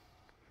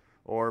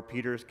 Or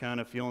Peter's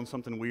kind of feeling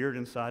something weird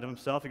inside of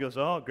himself. He goes,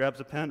 oh, grabs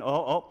a pen.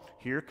 Oh,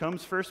 here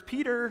comes 1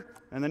 Peter.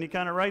 And then he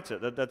kind of writes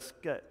it. That's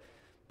good.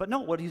 But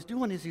no, what he's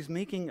doing is he's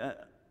making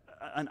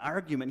an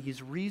argument.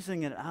 He's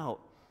reasoning it out.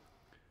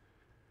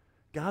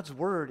 God's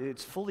word,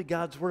 it's fully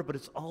God's word, but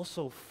it's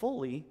also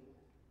fully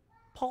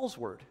Paul's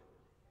word.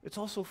 It's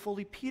also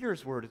fully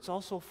Peter's word. It's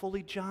also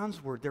fully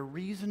John's word. They're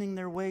reasoning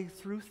their way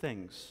through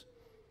things.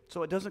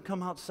 So it doesn't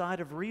come outside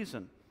of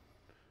reason.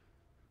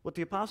 What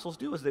the apostles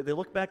do is they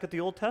look back at the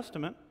Old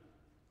Testament,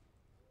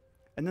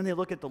 and then they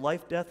look at the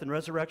life, death, and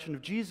resurrection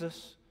of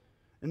Jesus,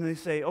 and then they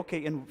say,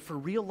 okay, and for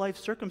real life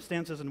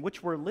circumstances in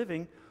which we're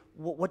living,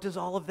 what does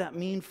all of that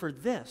mean for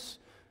this?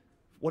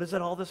 What does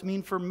all this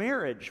mean for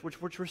marriage,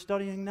 which we're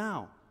studying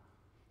now?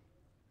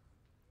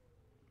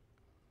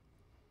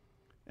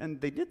 And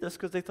they did this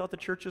because they thought the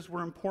churches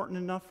were important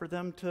enough for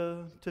them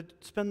to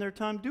spend their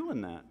time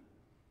doing that.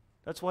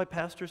 That's why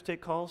pastors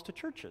take calls to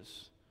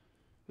churches.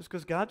 It's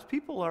because God's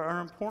people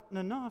are important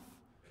enough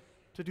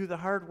to do the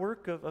hard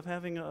work of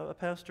having a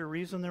pastor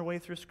reason their way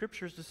through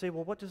scriptures to say,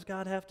 well, what does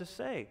God have to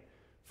say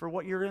for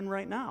what you're in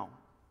right now?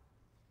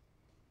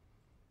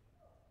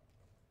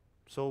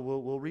 So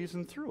we'll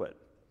reason through it.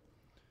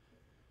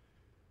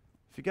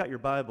 If you got your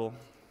Bible,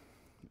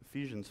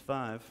 Ephesians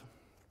 5,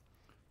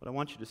 what I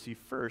want you to see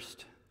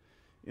first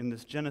in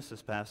this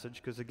Genesis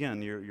passage, because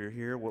again, you're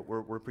here,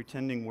 we're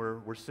pretending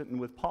we're sitting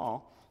with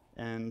Paul,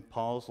 and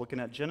Paul's looking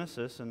at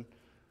Genesis, and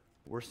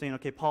we're saying,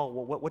 okay, Paul,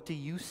 what do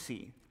you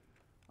see?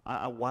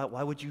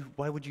 Why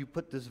would you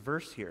put this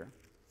verse here?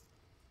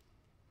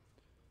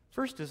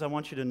 First is I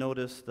want you to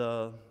notice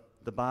the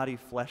body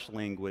flesh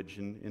language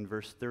in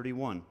verse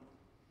 31.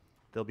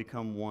 They'll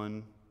become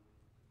one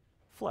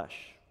flesh.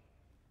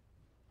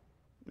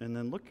 And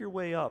then look your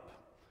way up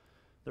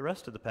the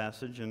rest of the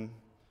passage in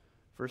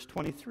verse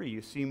 23.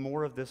 You see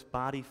more of this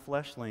body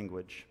flesh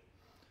language.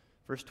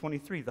 Verse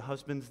 23, the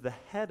husband's the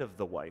head of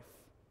the wife.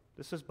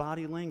 This is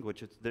body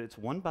language. It's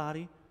one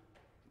body,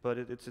 but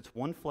it's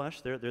one flesh.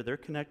 They're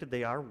connected.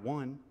 They are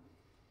one.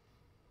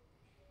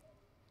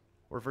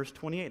 Or verse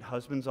 28,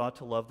 husbands ought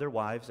to love their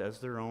wives as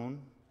their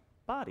own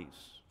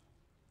bodies.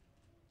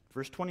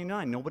 Verse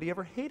 29, nobody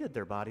ever hated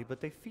their body, but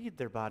they feed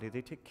their body.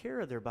 They take care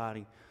of their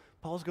body.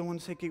 Paul's going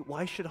to say, okay,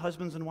 why should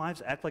husbands and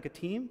wives act like a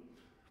team?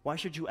 Why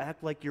should you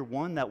act like you're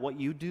one, that what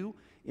you do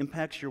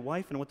impacts your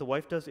wife and what the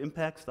wife does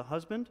impacts the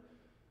husband?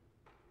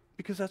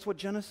 Because that's what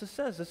Genesis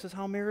says. This is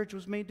how marriage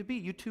was made to be.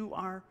 You two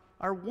are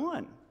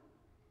one.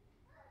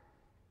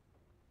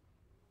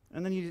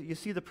 And then you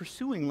see the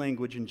pursuing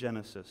language in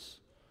Genesis.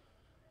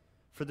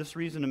 For this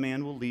reason, a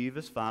man will leave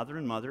his father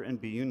and mother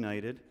and be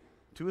united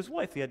to his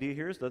wife. The idea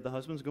here is that the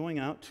husband's going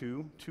out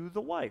to the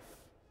wife.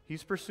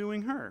 He's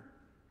pursuing her.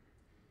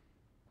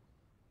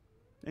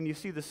 And you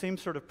see the same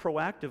sort of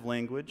proactive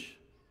language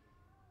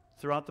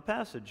throughout the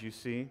passage. You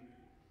see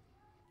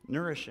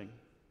nourishing.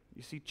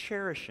 You see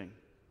cherishing.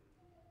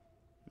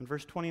 In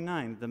verse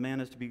 29, the man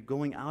is to be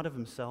going out of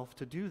himself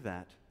to do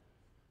that.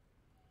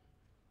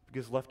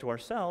 Because left to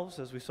ourselves,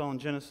 as we saw in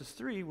Genesis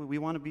 3, we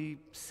want to be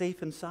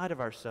safe inside of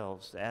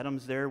ourselves.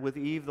 Adam's there with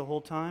Eve the whole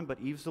time, but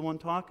Eve's the one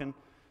talking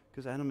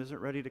because Adam isn't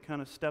ready to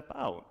kind of step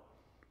out.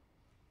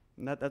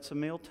 And that's a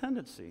male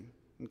tendency.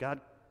 And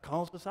God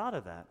calls us out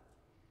of that.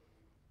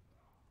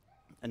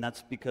 And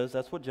that's because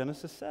that's what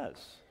Genesis says.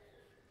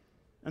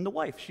 And the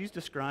wife, she's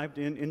described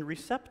in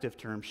receptive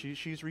terms.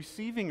 She's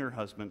receiving her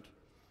husband.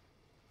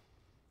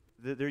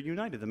 They're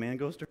united. The man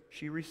goes to her.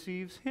 She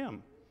receives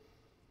him.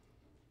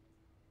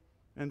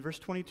 And verse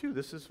 22,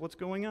 this is what's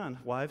going on.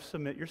 Wives,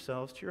 submit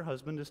yourselves to your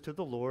husband as to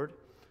the Lord,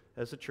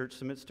 as the church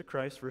submits to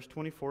Christ. Verse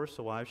 24,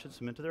 so wives should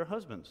submit to their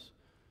husbands.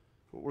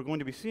 We're going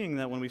to be seeing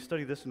that when we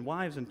study this in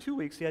wives in 2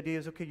 weeks. The idea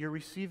is, okay, you're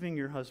receiving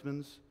your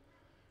husband's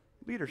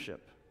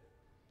leadership.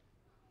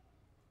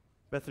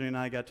 Bethany and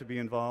I got to be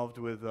involved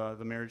with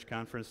the marriage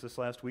conference this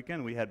last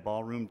weekend. We had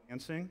ballroom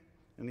dancing,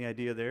 and the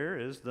idea there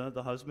is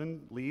the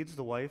husband leads,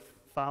 the wife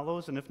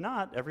follows, and if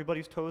not,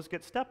 everybody's toes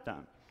get stepped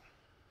on.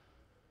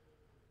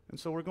 And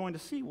so we're going to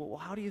see, well,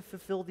 how do you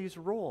fulfill these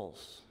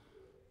roles?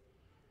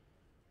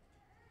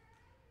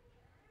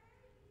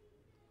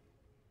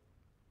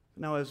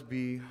 Now, as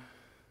we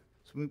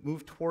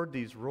move toward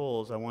these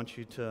roles, I want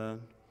you to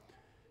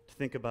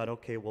think about,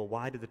 okay, well,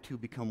 why did the two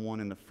become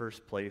one in the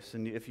first place?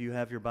 And if you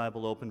have your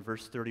Bible open,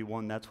 verse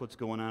 31, that's what's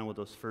going on with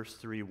those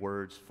first three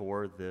words,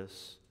 for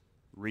this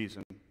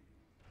reason.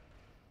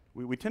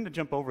 We tend to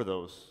jump over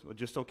those.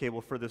 Just, okay, well,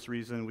 for this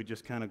reason, we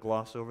just kind of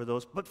gloss over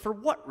those. But for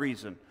what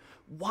reason?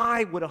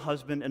 Why would a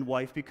husband and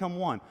wife become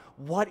one?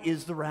 What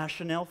is the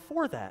rationale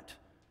for that?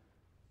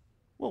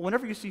 Well,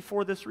 whenever you see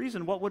for this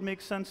reason, what would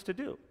make sense to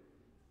do?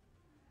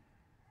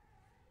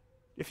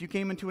 If you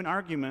came into an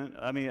argument,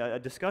 a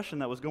discussion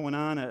that was going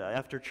on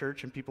after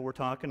church and people were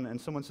talking and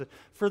someone said,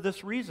 for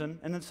this reason,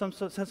 and then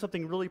said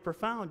something really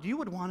profound, you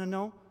would want to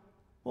know,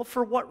 well,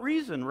 for what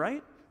reason,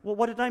 right? Well,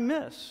 what did I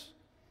miss?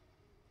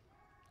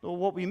 Well,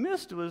 what we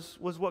missed was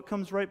what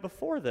comes right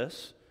before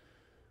this,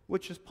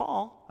 which is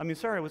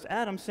was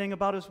Adam saying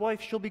about his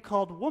wife, she'll be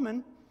called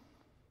woman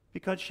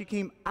because she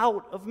came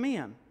out of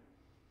man.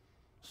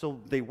 So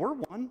they were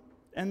one,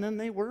 and then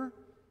they were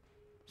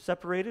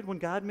separated when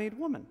God made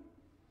woman.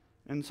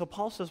 And so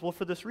Paul says, well,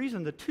 for this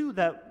reason, the two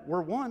that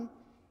were one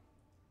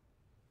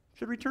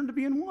should return to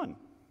being one.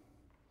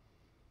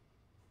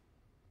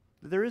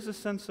 There is a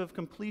sense of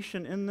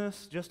completion in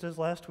this, just as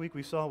last week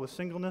we saw with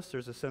singleness,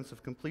 there's a sense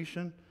of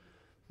completion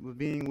with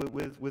being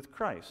with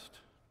Christ.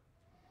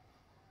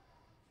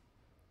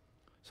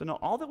 So now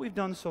all that we've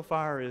done so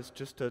far is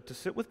just to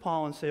sit with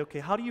Paul and say, okay,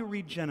 how do you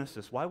read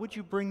Genesis? Why would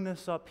you bring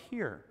this up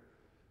here?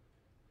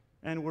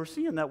 And we're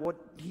seeing that what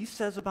he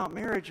says about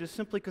marriage is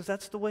simply because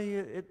that's the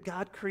way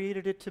God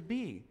created it to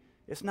be.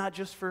 It's not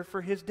just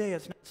for his day.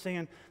 It's not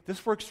saying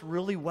this works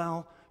really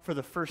well for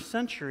the first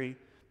century,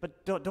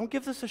 but don't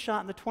give this a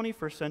shot in the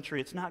 21st century.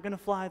 It's not going to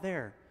fly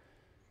there.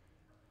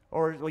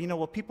 Or,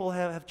 people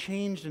have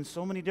changed in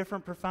so many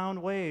different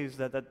profound ways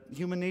that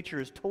human nature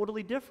is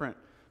totally different.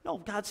 No,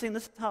 God's saying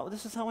this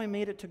is how I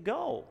made it to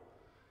go.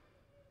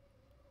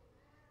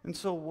 And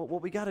so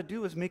what we got to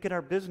do is make it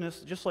our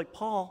business, just like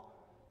Paul,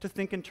 to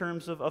think in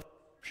terms of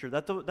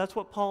Scripture. That's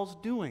what Paul's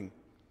doing.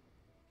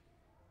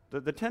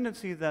 The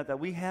tendency that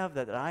we have,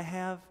 that I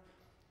have,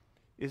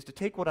 is to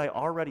take what I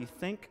already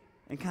think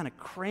and kind of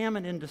cram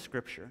it into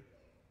Scripture.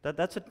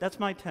 That's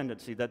my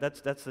tendency.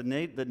 That's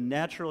the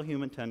natural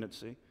human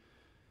tendency,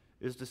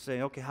 is to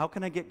say, okay, how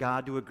can I get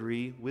God to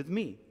agree with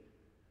me?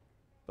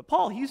 But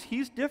Paul,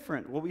 he's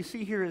different. What we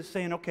see here is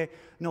saying, okay,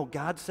 no,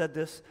 God said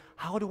this.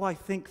 How do I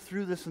think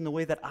through this in the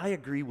way that I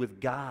agree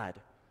with God?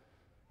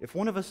 If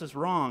one of us is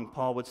wrong,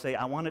 Paul would say,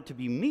 I want it to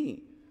be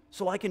me,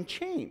 so I can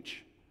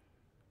change.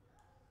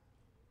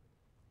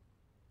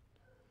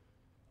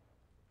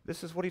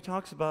 This is what he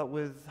talks about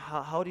with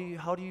how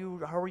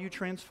are you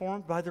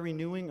transformed? By the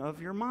renewing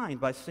of your mind,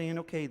 by saying,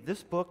 okay,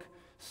 this book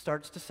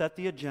starts to set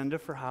the agenda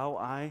for how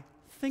I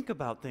think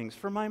about things,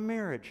 for my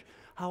marriage,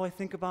 how I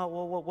think about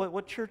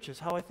what churches,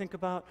 how I think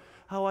about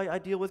how I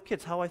deal with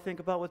kids, how I think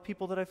about with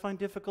people that I find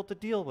difficult to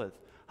deal with,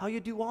 how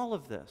you do all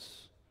of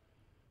this.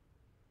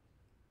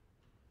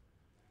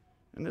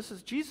 And this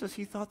is Jesus,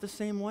 he thought the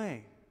same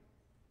way.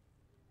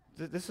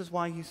 This is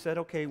why he said,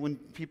 okay, when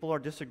people are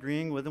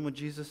disagreeing with him, when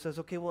Jesus says,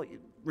 okay, well,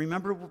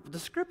 remember the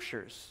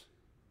Scriptures.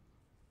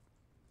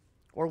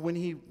 Or when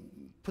he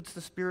puts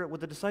the Spirit with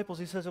the disciples,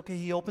 he says, okay,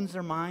 he opens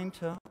their mind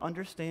to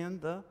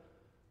understand the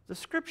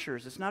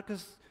Scriptures. It's not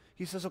because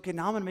he says, okay,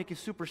 now I'm going to make you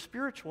super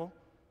spiritual.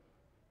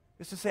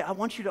 It's to say, I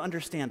want you to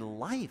understand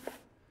life.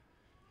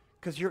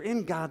 Because you're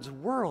in God's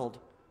world,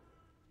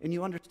 and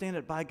you understand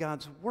it by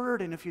God's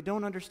Word, and if you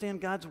don't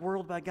understand God's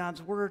world by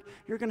God's Word,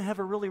 you're going to have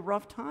a really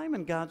rough time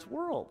in God's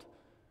world.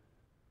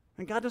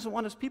 And God doesn't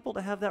want his people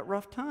to have that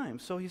rough time.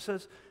 So he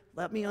says,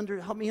 let me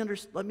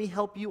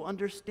help you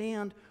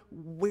understand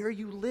where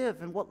you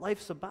live and what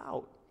life's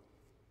about.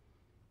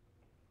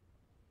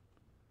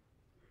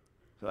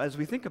 So as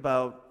we think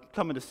about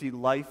coming to see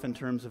life in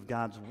terms of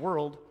God's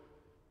world,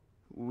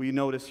 we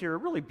notice here a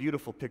really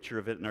beautiful picture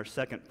of it in our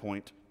second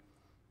point,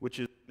 which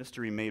is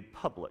mystery made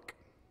public.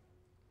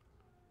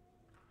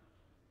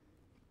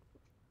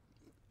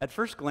 At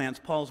first glance,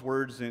 Paul's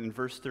words in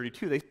verse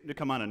 32, they seem to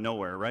come out of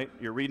nowhere, right?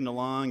 You're reading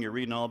along, you're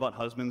reading all about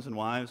husbands and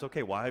wives.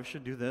 Okay, wives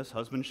should do this,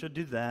 husbands should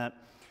do that.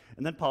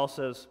 And then Paul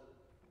says,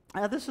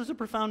 this is a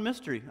profound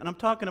mystery, and I'm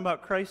talking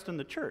about Christ and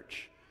the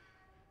church.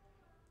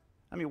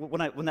 I mean,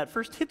 when that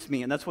first hits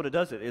me, and that's what it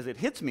does, it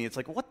hits me, it's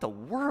like, what the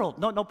world?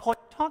 No, Paul,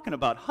 you're talking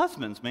about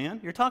husbands,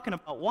 man. You're talking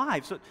about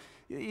wives. So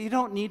you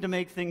don't need to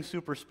make things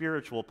super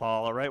spiritual,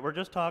 Paul, all right? We're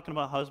just talking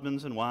about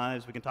husbands and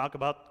wives. We can talk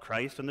about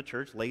Christ and the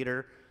church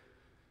later.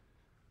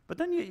 But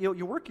then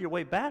you work your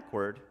way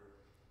backward,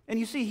 and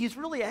you see he's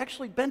really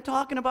actually been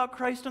talking about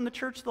Christ and the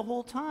church the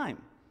whole time.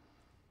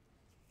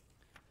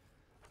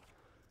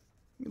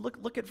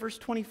 Look at verse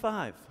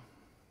 25.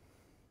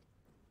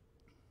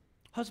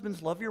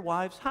 Husbands, love your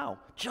wives. How?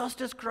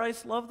 Just as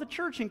Christ loved the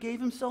church and gave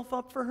himself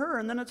up for her.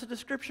 And then it's a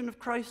description of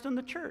Christ and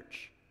the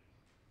church.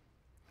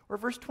 Or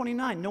verse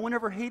 29, no one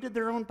ever hated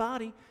their own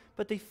body,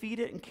 but they feed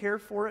it and care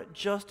for it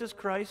just as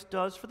Christ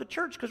does for the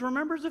church, because we're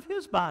members of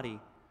his body.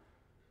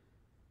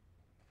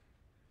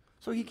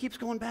 So he keeps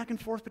going back and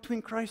forth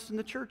between Christ and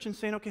the church and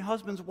saying, okay,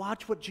 husbands,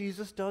 watch what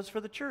Jesus does for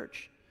the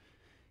church.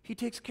 He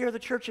takes care of the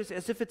church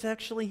as if it's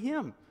actually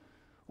him.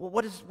 Well,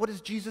 what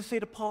does Jesus say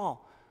to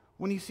Paul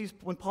when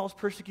Paul's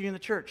persecuting the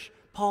church?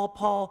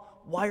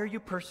 Paul, why are you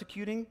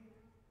persecuting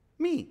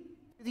me?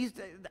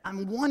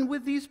 I'm one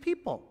with these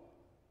people.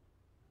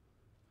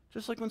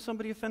 Just like when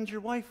somebody offends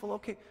your wife, well,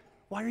 okay,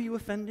 why are you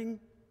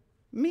offending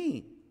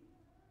me?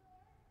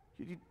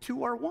 You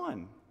two are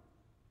one.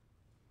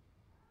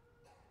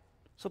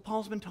 So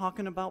Paul's been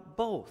talking about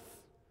both.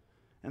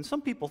 And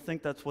some people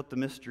think that's what the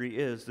mystery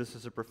is. This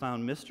is a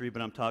profound mystery,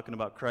 but I'm talking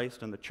about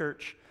Christ and the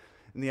church.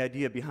 And the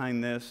idea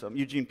behind this,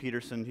 Eugene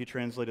Peterson, he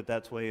translated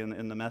that way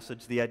in the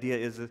Message. The idea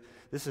is that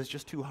this is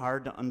just too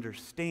hard to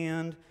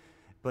understand,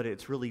 but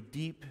it's really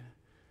deep.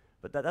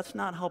 But that's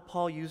not how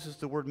Paul uses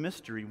the word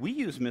mystery. We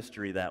use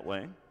mystery that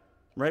way,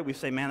 right? We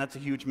say, man, that's a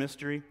huge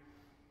mystery.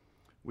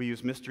 We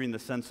use mystery in the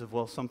sense of,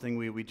 well, something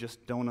we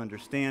just don't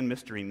understand,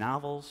 mystery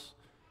novels.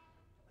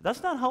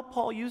 That's not how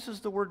Paul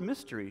uses the word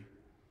mystery.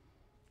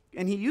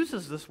 And he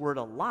uses this word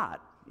a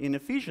lot. In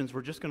Ephesians,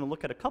 we're just going to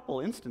look at a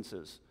couple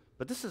instances.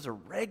 But this is a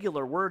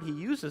regular word he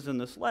uses in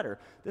this letter.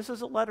 This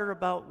is a letter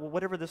about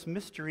whatever this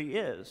mystery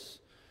is.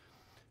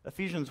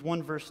 Ephesians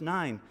 1, verse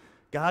 9,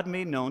 God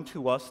made known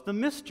to us the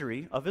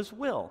mystery of his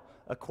will,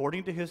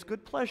 according to his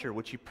good pleasure,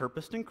 which he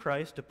purposed in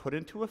Christ to put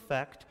into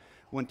effect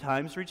when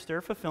times reach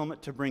their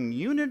fulfillment, to bring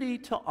unity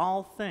to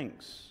all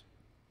things.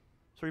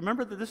 So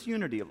remember that this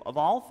unity of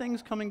all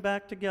things coming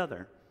back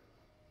together.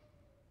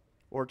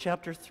 Or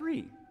chapter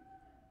 3,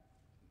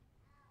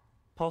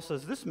 Paul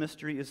says this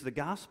mystery is the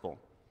gospel.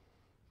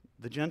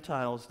 The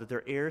Gentiles, that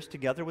they're heirs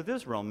together with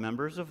Israel,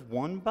 members of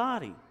one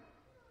body,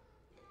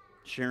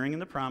 sharing in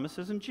the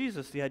promises in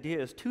Jesus. The idea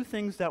is two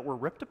things that were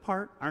ripped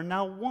apart are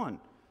now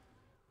one.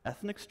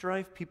 Ethnic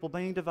strife, people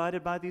being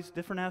divided by these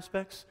different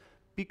aspects,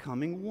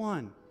 becoming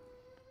one.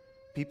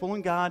 People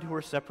and God who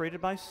are separated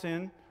by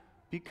sin,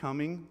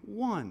 becoming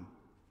one.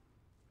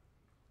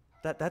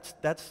 That's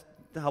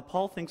how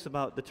Paul thinks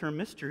about the term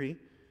mystery,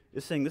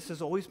 is saying this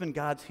has always been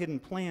God's hidden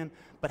plan,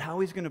 but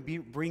how he's going to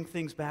bring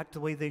things back the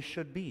way they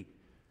should be.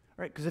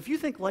 Right? Because if you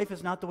think life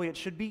is not the way it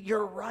should be,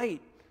 you're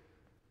right.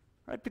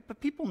 Right? But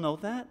people know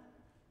that.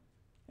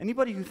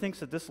 Anybody who thinks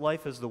that this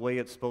life is the way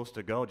it's supposed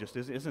to go just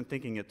isn't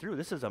thinking it through.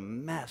 This is a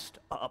messed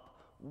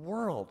up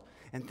world,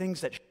 and things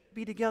that should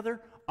be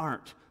together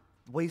aren't.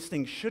 The ways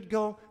things should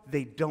go,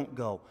 they don't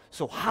go.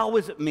 So how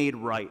is it made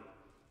right?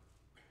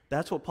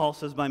 That's what Paul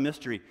says by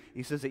mystery.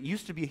 He says it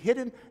used to be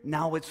hidden,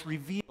 now it's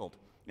revealed.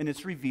 And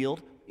it's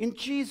revealed in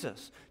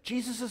Jesus.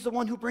 Jesus is the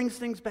one who brings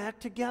things back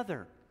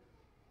together.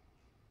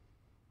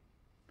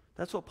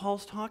 That's what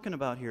Paul's talking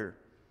about here.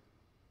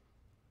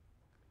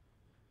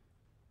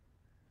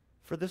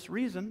 For this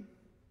reason,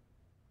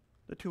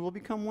 the two will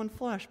become one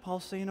flesh.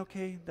 Paul's saying,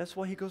 okay, that's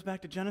why he goes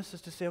back to Genesis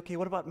to say, okay,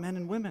 what about men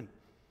and women?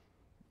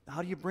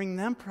 How do you bring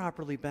them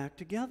properly back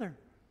together?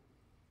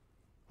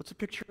 What's a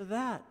picture of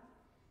that?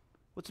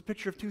 What's a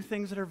picture of two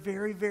things that are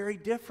very, very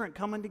different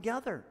coming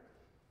together?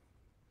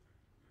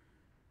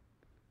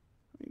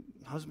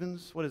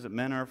 Husbands, what is it?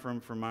 Men are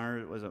from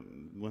Mars. What is it?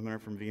 Women are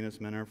from Venus.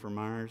 Men are from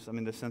Mars. I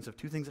mean, the sense of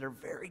two things that are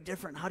very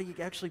different. How do you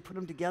actually put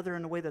them together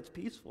in a way that's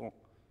peaceful?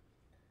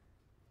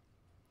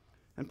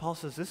 And Paul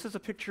says this is a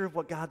picture of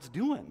what God's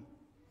doing.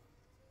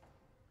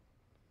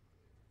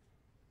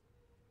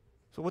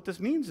 So what this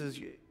means is,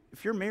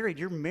 if you're married,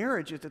 your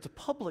marriage it's a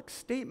public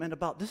statement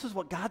about this is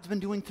what God's been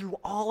doing through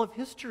all of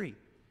history,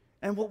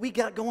 and what we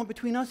got going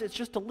between us. It's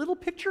just a little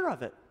picture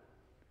of it,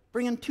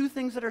 bringing two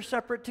things that are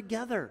separate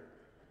together.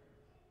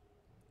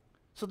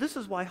 So this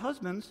is why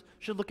husbands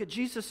should look at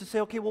Jesus and say,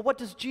 okay, well, what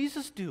does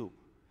Jesus do?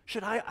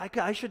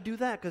 I should do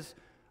that because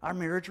our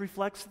marriage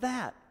reflects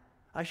that.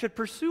 I should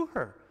pursue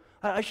her.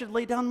 I should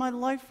lay down my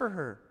life for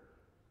her.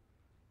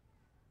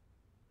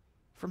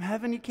 From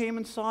heaven he came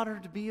and sought her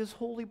to be his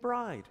holy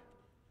bride.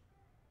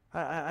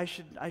 I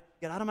should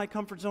get out of my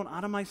comfort zone,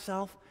 out of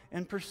myself,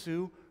 and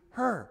pursue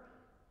her.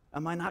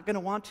 Am I not going to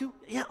want to?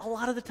 Yeah, a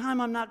lot of the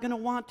time I'm not going to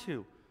want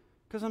to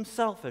because I'm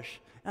selfish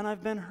and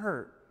I've been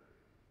hurt.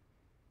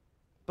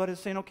 But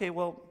it's saying, okay,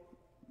 well,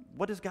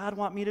 what does God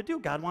want me to do?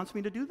 God wants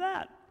me to do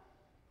that.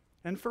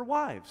 And for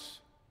wives,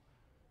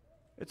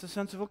 it's a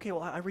sense of, okay,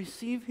 well, I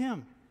receive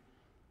him.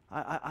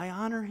 I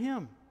honor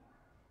him.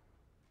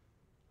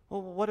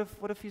 Well, what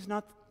if he's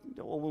not?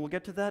 Well, we'll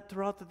get to that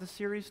throughout the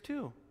series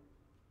too.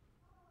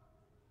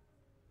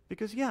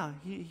 Because, yeah,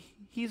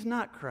 he's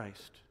not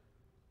Christ.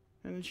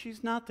 And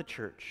she's not the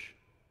church.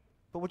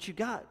 But what you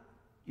got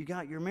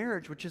your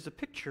marriage, which is a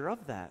picture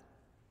of that.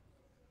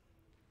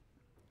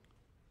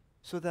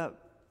 So that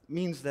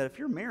means that if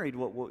you're married,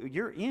 what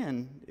you're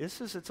in,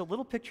 it's a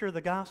little picture of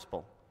the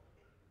gospel.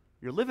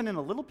 You're living in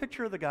a little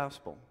picture of the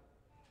gospel.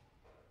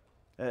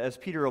 As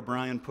Peter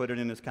O'Brien put it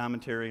in his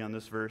commentary on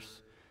this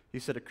verse, he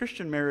said, a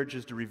Christian marriage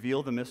is to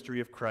reveal the mystery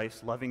of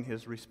Christ loving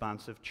his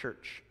responsive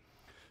church.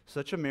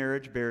 Such a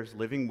marriage bears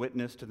living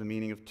witness to the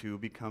meaning of two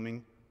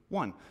becoming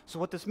one. So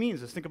what this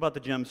means is, think about the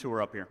gems who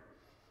are up here.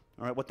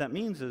 All right, what that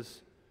means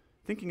is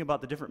thinking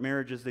about the different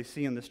marriages they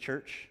see in this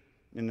church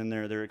and in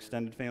their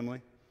extended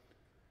family.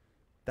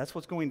 That's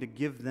what's going to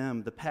give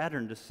them the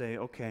pattern to say,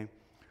 okay,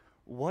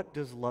 what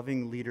does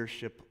loving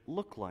leadership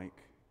look like?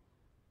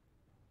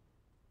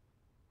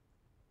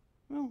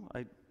 Well,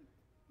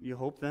 you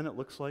hope then it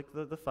looks like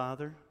the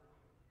father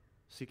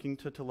seeking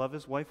to love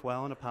his wife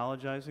well and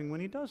apologizing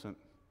when he doesn't.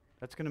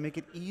 That's going to make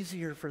it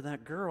easier for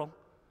that girl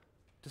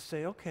to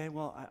say, okay,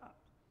 well,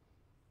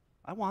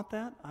 I want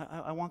that.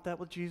 I want that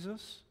with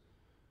Jesus.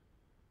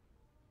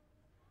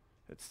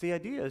 It's the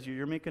idea is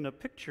you're making a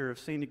picture of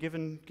saying,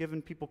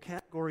 giving people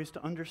categories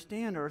to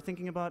understand, or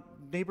thinking about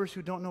neighbors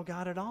who don't know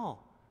God at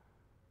all.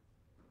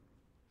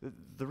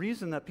 The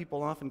reason that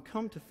people often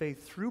come to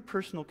faith through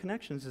personal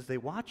connections is they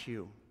watch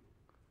you.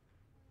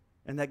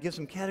 And that gives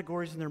them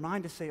categories in their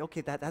mind to say,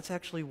 okay, that's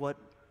actually what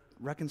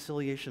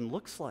reconciliation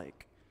looks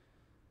like.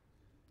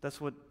 That's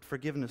what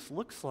forgiveness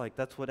looks like.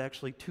 That's what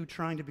actually two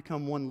trying to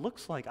become one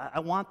looks like. I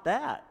want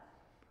that.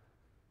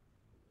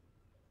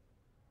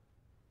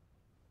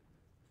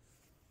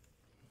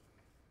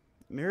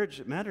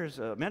 Marriage matters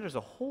a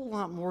whole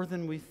lot more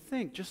than we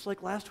think. Just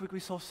like last week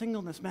we saw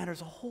singleness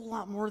matters a whole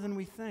lot more than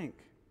we think.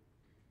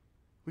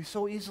 We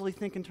so easily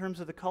think in terms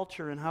of the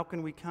culture and how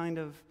can we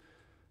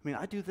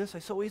I do this. I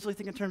so easily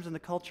think in terms of the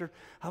culture.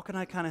 How can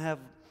I kind of have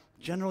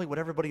generally what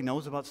everybody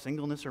knows about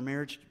singleness or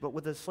marriage, but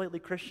with a slightly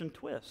Christian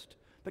twist?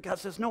 But God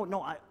says, no,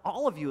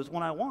 all of you is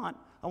what I want.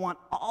 I want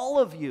all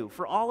of you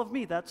for all of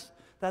me. That's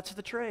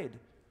the trade.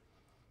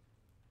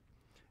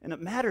 And it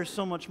matters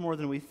so much more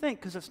than we think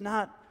because it's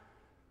not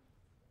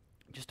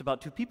just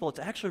about two people. It's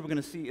actually, we're going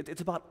to see,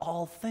 it's about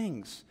all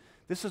things.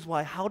 This is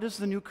why, how does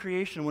the new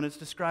creation, when it's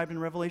described in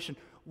Revelation,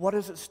 what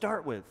does it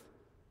start with?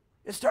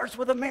 It starts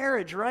with a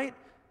marriage, right?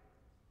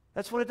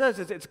 That's what it does.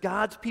 It's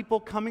God's people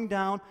coming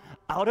down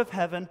out of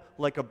heaven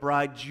like a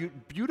bride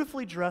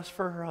beautifully dressed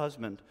for her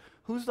husband.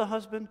 Who's the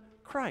husband?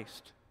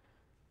 Christ.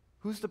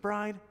 Who's the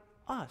bride?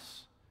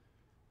 Us.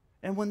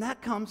 And when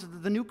that comes,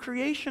 the new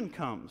creation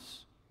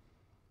comes.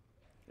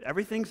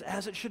 Everything's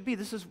as it should be.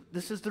 This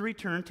is the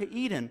return to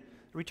Eden.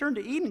 The return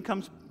to Eden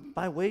comes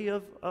by way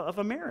of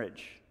a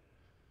marriage.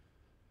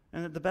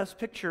 And the best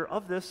picture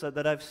of this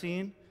that I've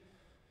seen,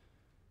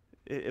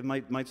 it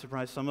might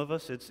surprise some of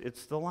us,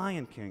 it's the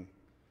Lion King.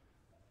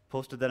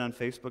 Posted that on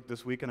Facebook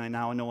this week, and I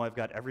now know I've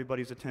got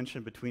everybody's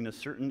attention between a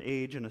certain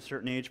age and a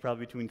certain age,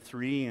 probably between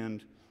 3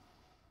 and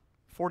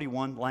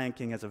 41. Lion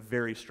King has a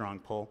very strong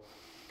pull.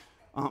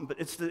 But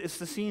it's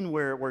the scene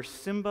where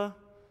Simba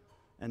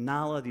and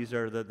Nala, these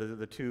are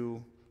the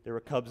two, they were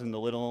cubs in the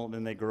little,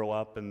 then they grow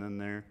up, and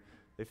then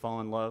they fall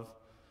in love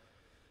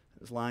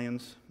as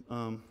lions.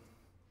 And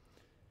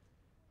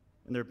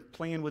they're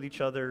playing with each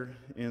other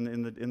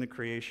in the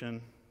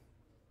creation.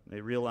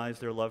 They realize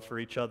their love for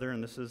each other,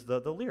 and this is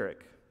the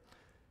lyric.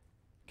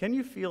 Can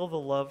you feel the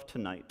love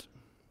tonight?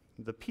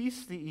 The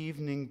peace the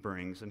evening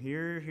brings. And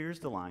here's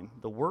the line.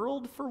 The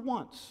world for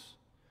once,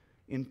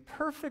 in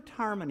perfect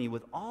harmony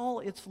with all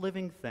its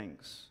living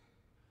things.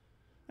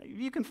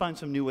 You can find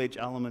some New Age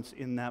elements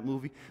in that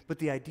movie, but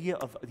the idea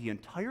of the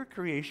entire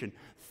creation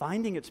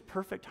finding its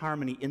perfect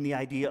harmony in the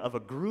idea of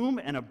a groom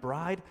and a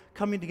bride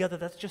coming together,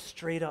 that's just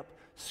straight up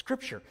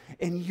Scripture.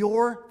 And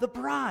you're the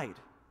bride,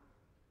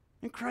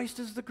 and Christ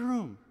is the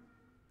groom.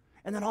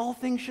 And then all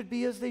things should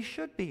be as they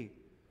should be.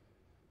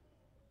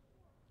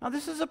 Now,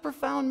 this is a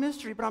profound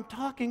mystery, but I'm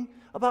talking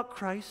about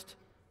Christ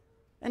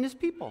and his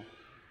people.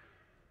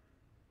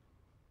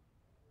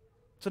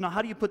 So now,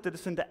 how do you put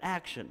this into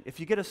action? If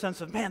you get a sense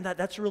of, man,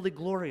 that's really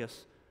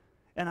glorious,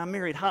 and I'm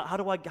married, how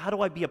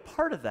do I be a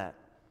part of that?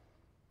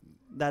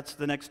 That's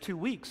the next 2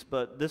 weeks,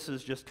 but this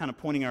is just kind of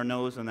pointing our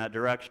nose in that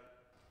direction.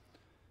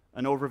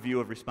 An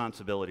overview of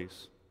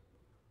responsibilities.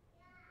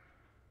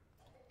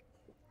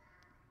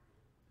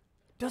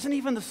 Doesn't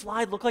even the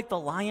slide look like the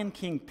Lion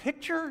King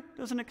picture?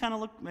 Doesn't it kind of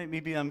look,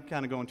 maybe I'm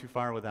kind of going too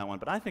far with that one,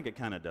 but I think it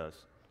kind of does.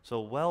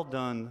 So well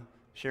done.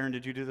 Sharon,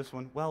 did you do this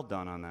one? Well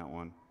done on that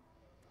one.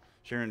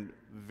 Sharon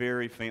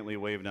very faintly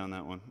waved on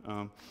that one.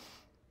 All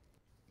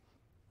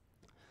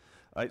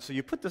right, so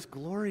you put this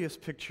glorious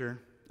picture.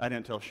 I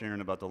didn't tell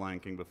Sharon about the Lion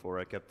King before.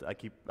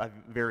 I'm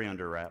very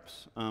under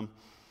wraps.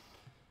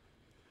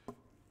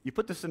 You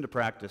put this into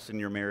practice in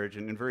your marriage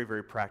in very,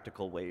 very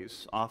practical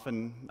ways.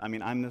 Often,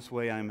 I'm this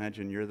way, I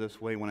imagine you're this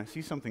way. When I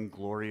see something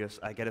glorious,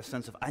 I get a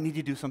sense of, I need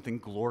to do something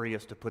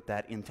glorious to put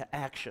that into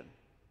action.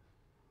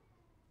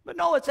 But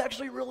no, it's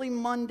actually really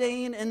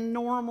mundane and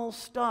normal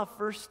stuff.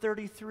 Verse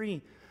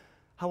 33,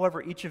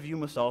 however, each of you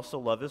must also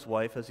love his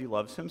wife as he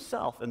loves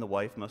himself, and the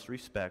wife must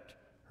respect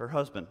her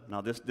husband.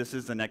 Now, this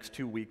is the next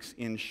 2 weeks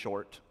in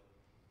short.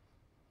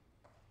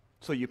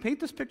 So you paint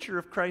this picture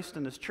of Christ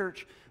and his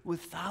church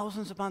with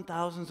thousands upon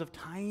thousands of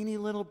tiny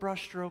little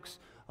brushstrokes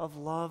of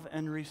love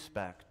and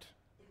respect.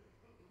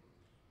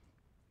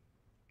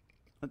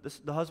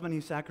 The husband,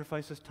 he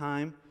sacrifices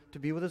time to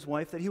be with his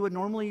wife that he would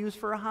normally use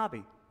for a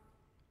hobby.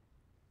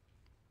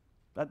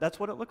 That's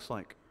what it looks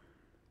like.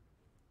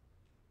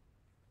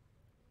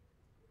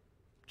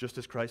 Just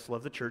as Christ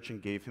loved the church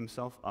and gave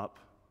himself up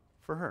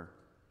for her.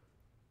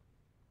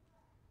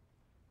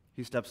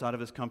 He steps out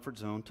of his comfort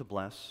zone to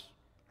bless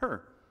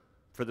her.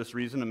 For this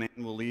reason, a man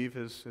will leave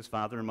his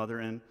father and mother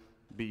and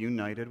be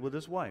united with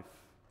his wife.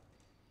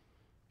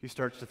 He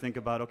starts to think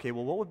about, okay,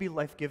 well, what would be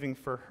life-giving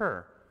for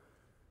her?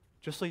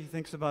 Just like he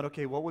thinks about,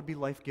 okay, what would be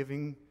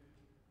life-giving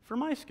for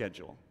my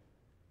schedule?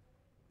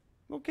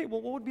 Okay,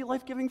 well, what would be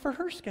life-giving for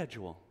her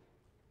schedule?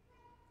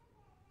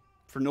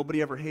 For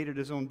nobody ever hated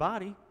his own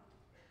body,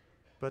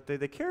 but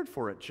they cared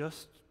for it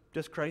just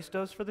as Christ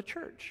does for the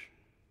church.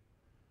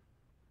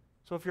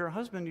 So if you're a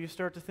husband, you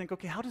start to think,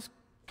 okay, how does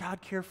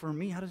God care for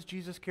me? How does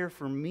Jesus care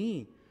for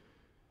me?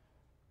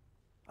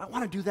 I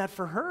want to do that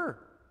for her.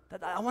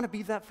 I want to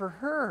be that for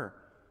her.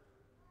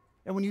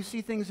 And when you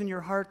see things in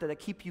your heart that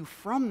keep you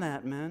from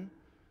that, men,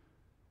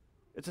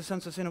 it's a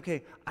sense of saying,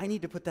 okay, I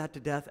need to put that to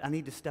death. I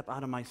need to step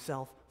out of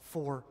myself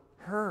for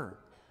her.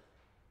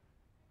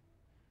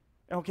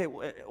 Okay,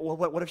 well,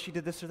 what if she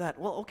did this or that?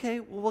 Well, okay,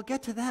 well, we'll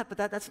get to that, but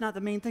that's not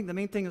the main thing. The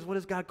main thing is, what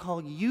does God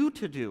call you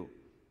to do?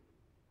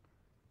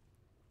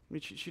 I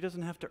mean, she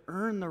doesn't have to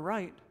earn the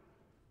right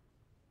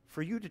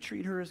for you to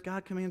treat her as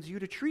God commands you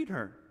to treat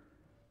her.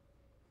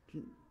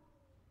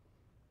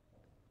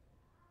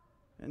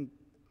 And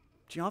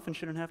she often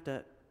shouldn't have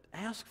to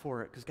ask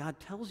for it because God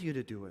tells you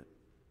to do it.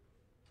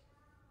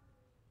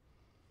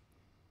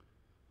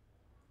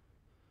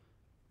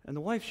 And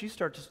the wife, she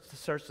starts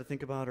to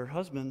think about her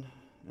husband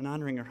and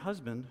honoring her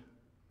husband,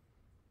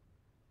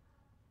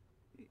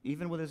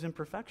 even with his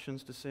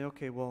imperfections, to say,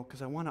 okay, well,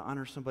 because I want to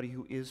honor somebody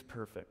who is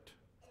perfect.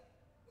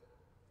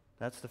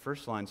 That's the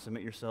first line,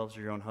 submit yourselves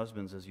to your own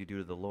husbands as you do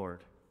to the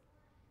Lord.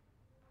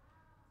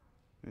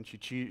 And she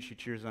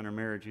cheers on her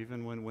marriage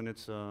even when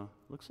it's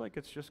looks like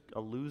it's just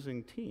a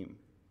losing team.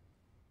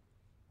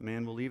 A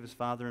man will leave his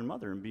father and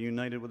mother and be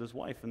united with his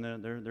wife, and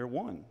they're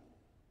one.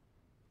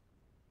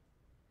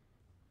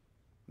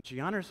 She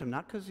honors him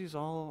not because he's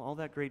all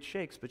that great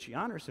shakes, but she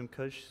honors him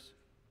because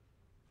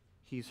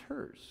he's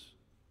hers.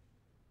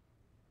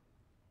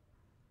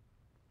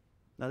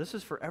 Now this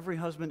is for every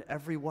husband,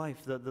 every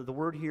wife. The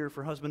word here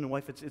for husband and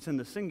wife, it's in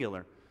the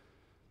singular.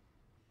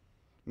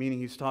 Meaning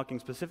he's talking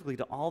specifically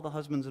to all the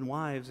husbands and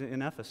wives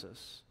in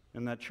Ephesus,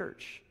 in that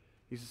church.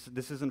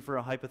 This isn't for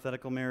a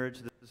hypothetical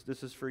marriage.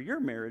 This is for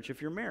your marriage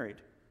if you're married.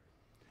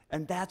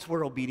 And that's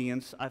where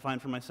obedience, I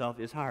find for myself,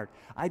 is hard.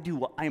 I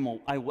do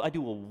a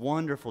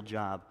wonderful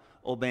job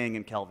obeying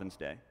in Calvin's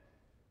day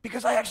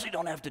because I actually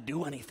don't have to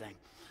do anything.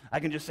 I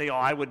can just say, oh,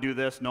 I would do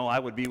this. No, I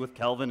would be with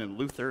Calvin and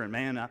Luther and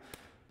man.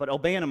 But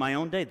obeying in my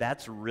own day,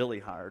 that's really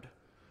hard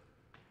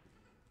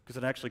because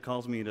it actually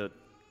calls me to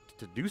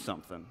do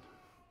something.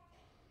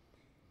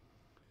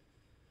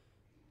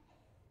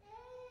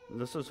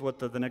 This is what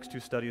the next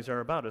two studies are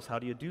about, is how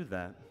do you do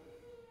that?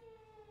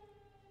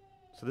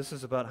 So this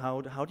is about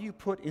how do you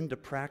put into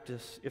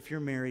practice, if you're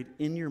married,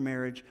 in your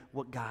marriage,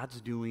 what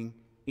God's doing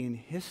in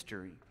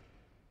history.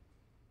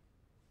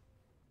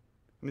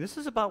 I mean, this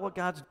is about what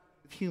God's doing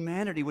with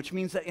humanity, which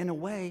means that in a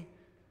way,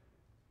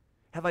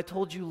 have I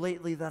told you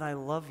lately that I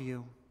love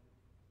you?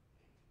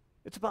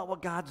 It's about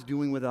what God's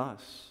doing with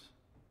us.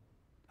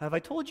 Have I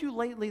told you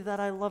lately that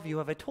I love you?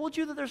 Have I told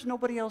you that there's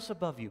nobody else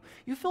above you?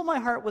 You fill my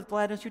heart with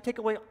gladness. You take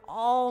away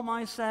all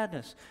my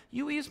sadness.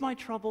 You ease my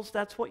troubles.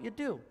 That's what you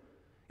do.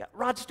 Yeah,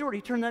 Rod Stewart,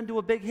 he turned that into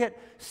a big hit,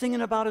 singing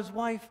about his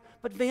wife.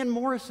 But Van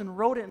Morrison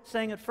wrote it and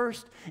sang it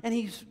first. And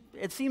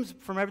it seems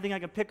from everything I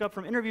can pick up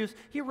from interviews,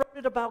 he wrote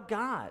it about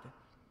God.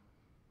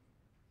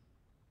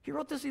 He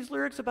wrote these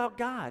lyrics about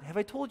God. Have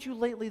I told you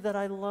lately that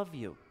I love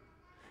you?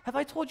 Have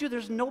I told you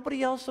there's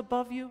nobody else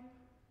above you?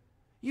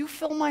 You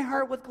fill my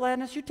heart with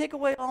gladness. You take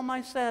away all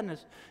my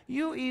sadness.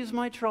 You ease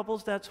my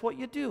troubles. That's what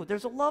you do.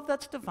 There's a love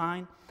that's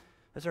divine.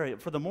 That's all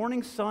right. For the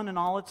morning sun in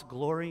all its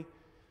glory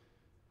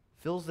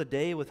fills the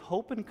day with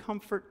hope and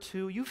comfort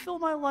too. You fill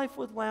my life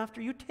with laughter.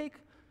 You take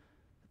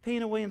the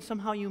pain away and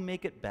somehow you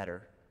make it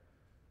better.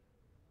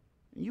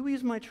 You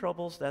ease my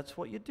troubles. That's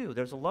what you do.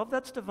 There's a love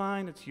that's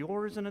divine. It's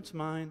yours and it's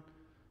mine.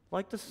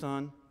 Like the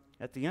sun.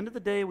 At the end of the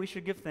day, we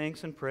should give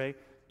thanks and pray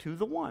to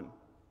the one.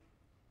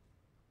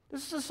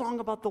 This is a song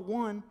about the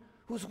one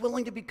who's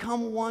willing to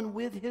become one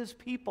with his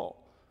people.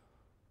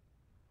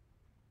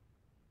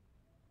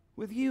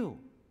 With you.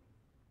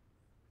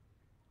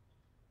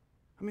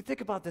 I mean, think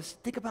about this.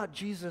 Think about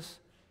Jesus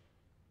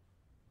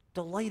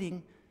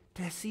delighting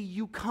to see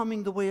you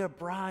coming the way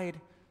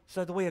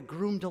the way a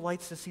groom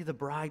delights to see the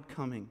bride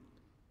coming.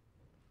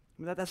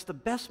 I mean, that's the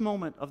best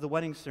moment of the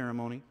wedding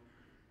ceremony.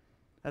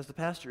 As the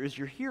pastor is,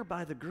 you're here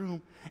by the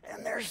groom,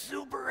 and they're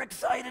super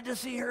excited to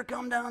see her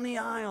come down the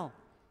aisle.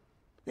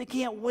 They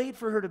can't wait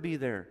for her to be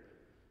there.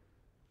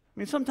 I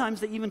mean, sometimes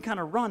they even kind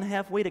of run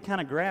halfway to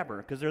kind of grab her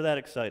because they're that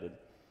excited.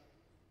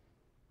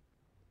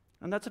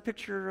 And that's a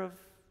picture of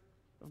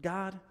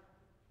God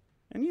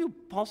and you.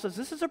 Paul says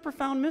this is a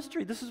profound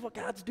mystery. This is what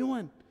God's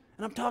doing.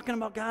 And I'm talking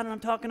about God and I'm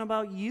talking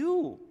about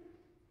you.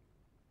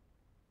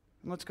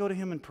 And let's go to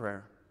him in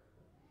prayer.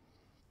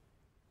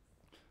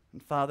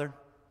 And Father,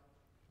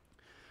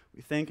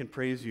 we thank and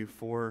praise you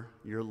for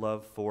your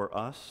love for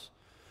us,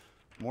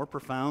 more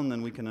profound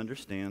than we can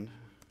understand.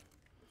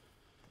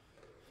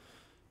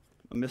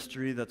 A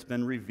mystery that's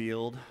been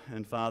revealed,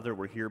 and Father,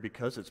 we're here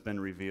because it's been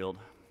revealed.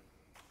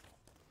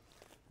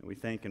 And we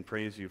thank and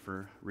praise you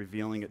for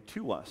revealing it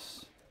to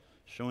us,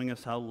 showing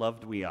us how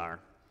loved we are.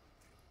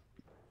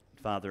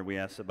 Father, we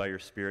ask that by your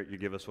Spirit you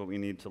give us what we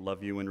need to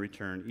love you in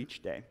return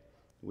each day.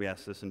 We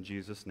ask this in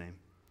Jesus' name.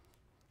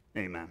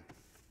 Amen.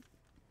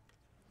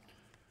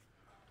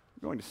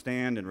 We're going to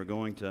stand and we're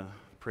going to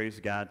praise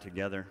God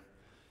together,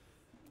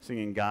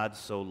 singing God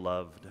So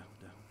Loved.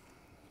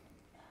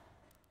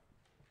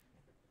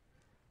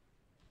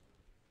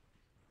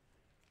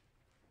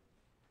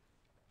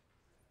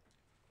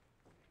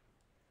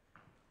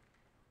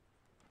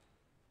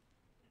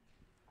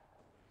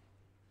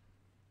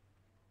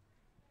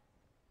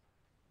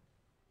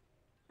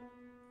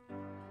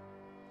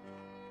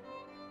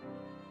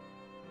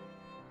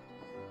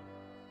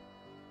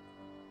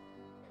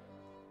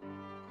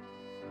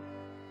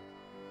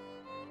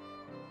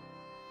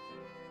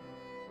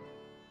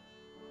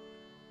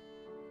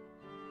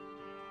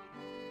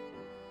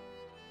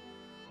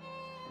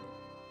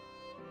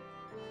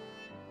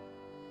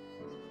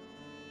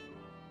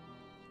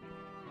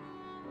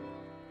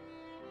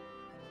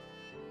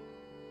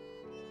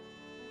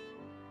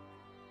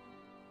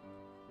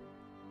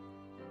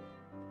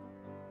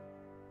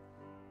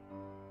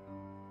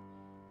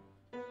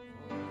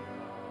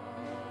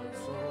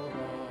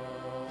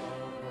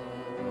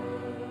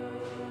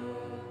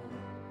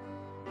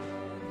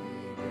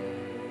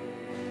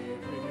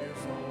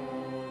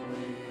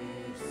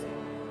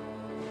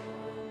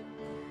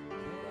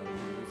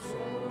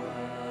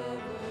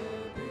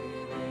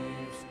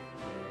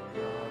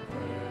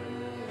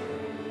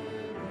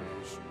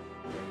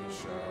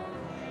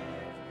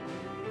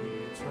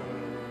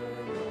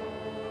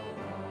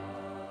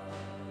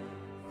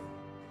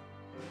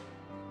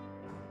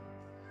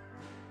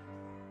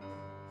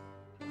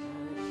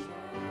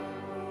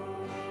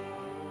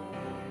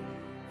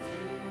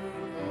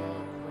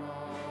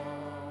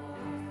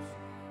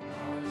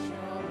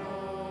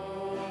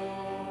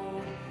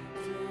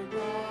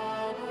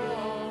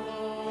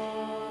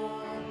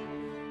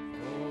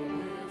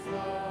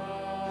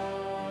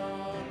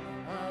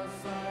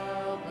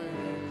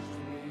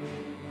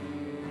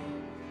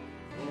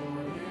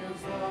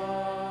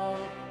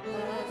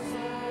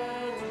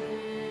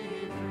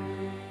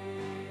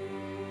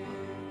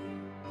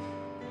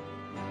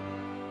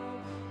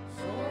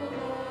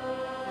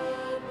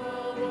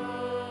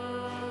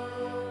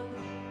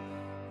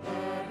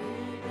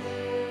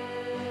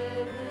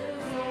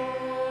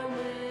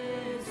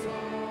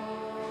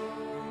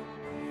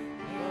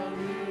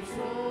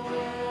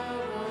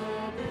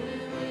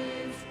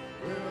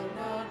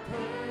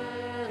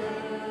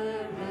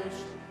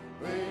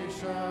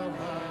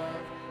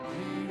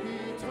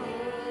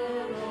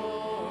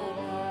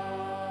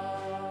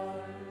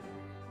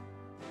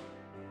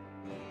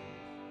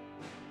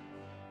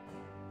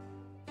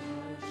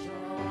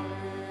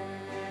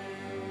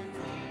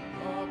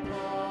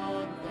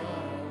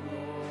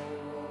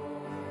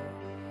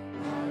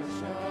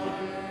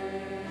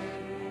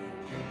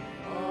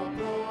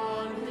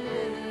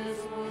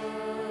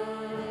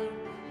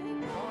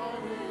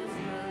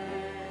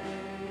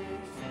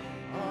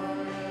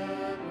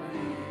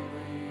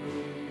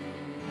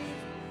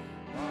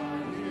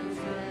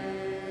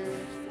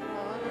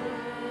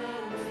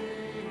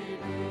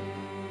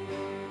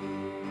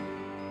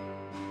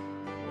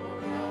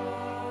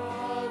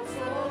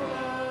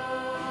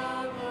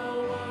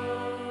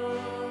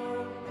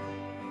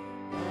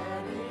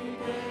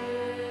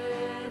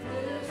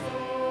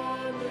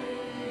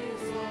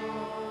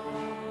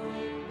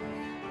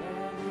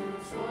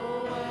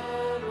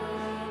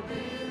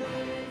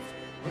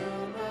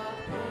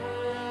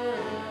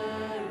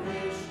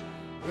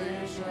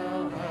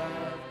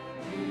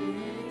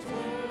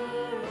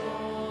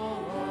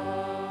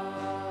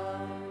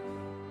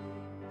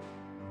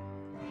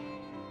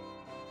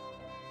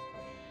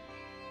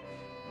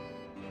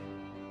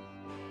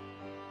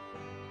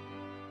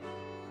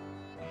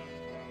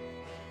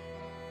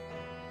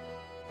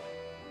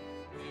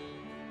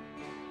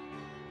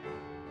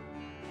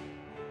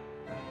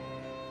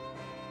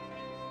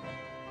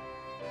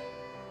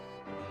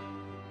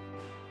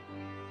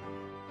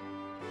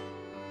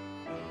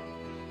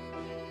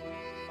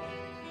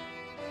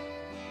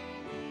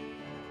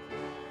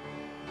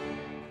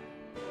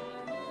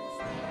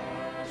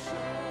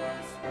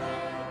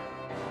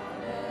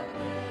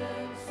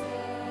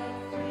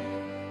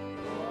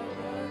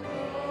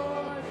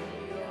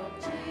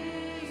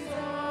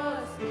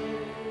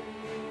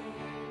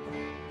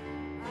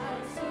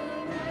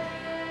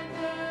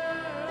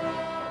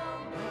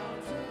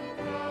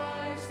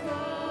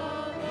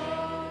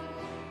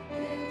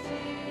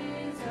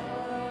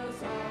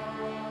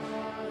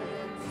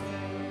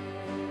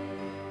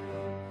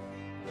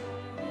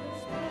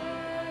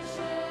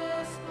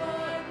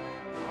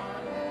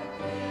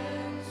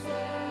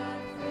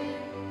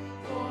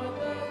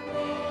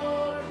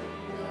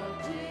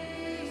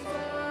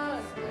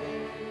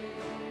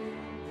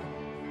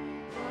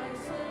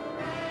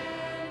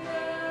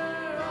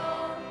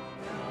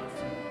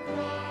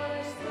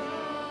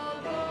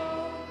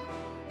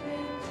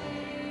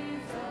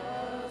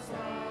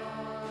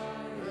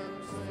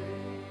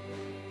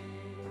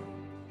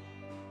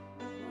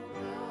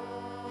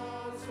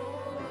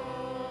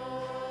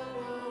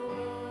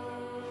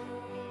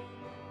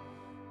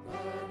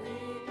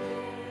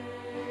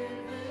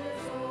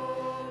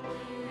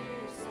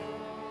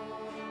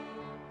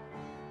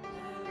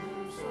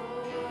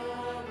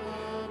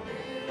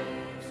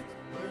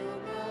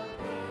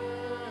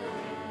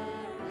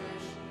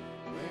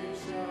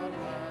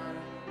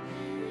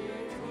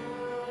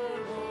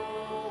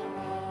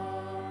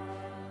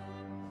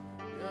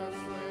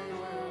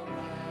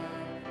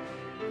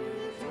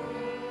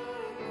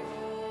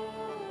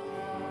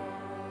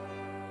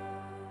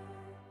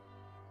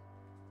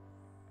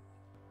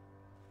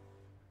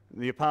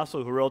 The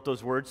apostle who wrote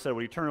those words said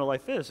what eternal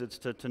life is. It's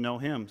to know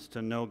Him, it's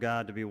to know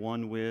God, to be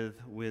one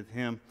with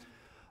Him.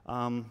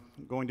 I'm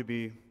going to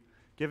be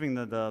giving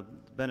the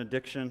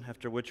benediction,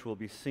 after which we'll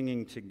be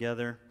singing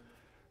together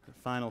the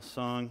final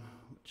song,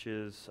 which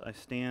is I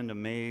Stand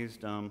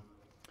Amazed.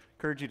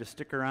 Encourage you to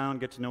stick around,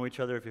 get to know each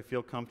other if you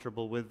feel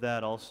comfortable with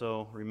that.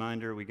 Also,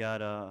 reminder, we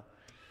got a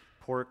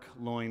pork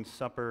loin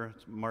supper.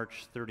 It's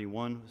March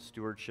 31,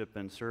 stewardship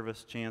and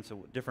service chance.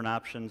 So different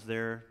options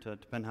there to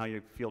depend how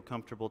you feel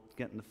comfortable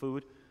getting the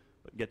food,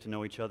 but get to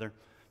know each other.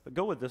 But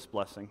go with this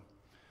blessing.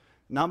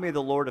 Now may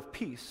the Lord of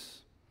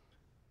peace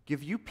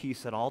give you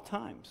peace at all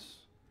times.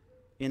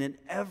 And in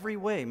every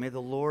way, may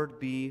the Lord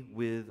be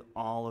with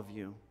all of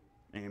you.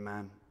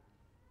 Amen.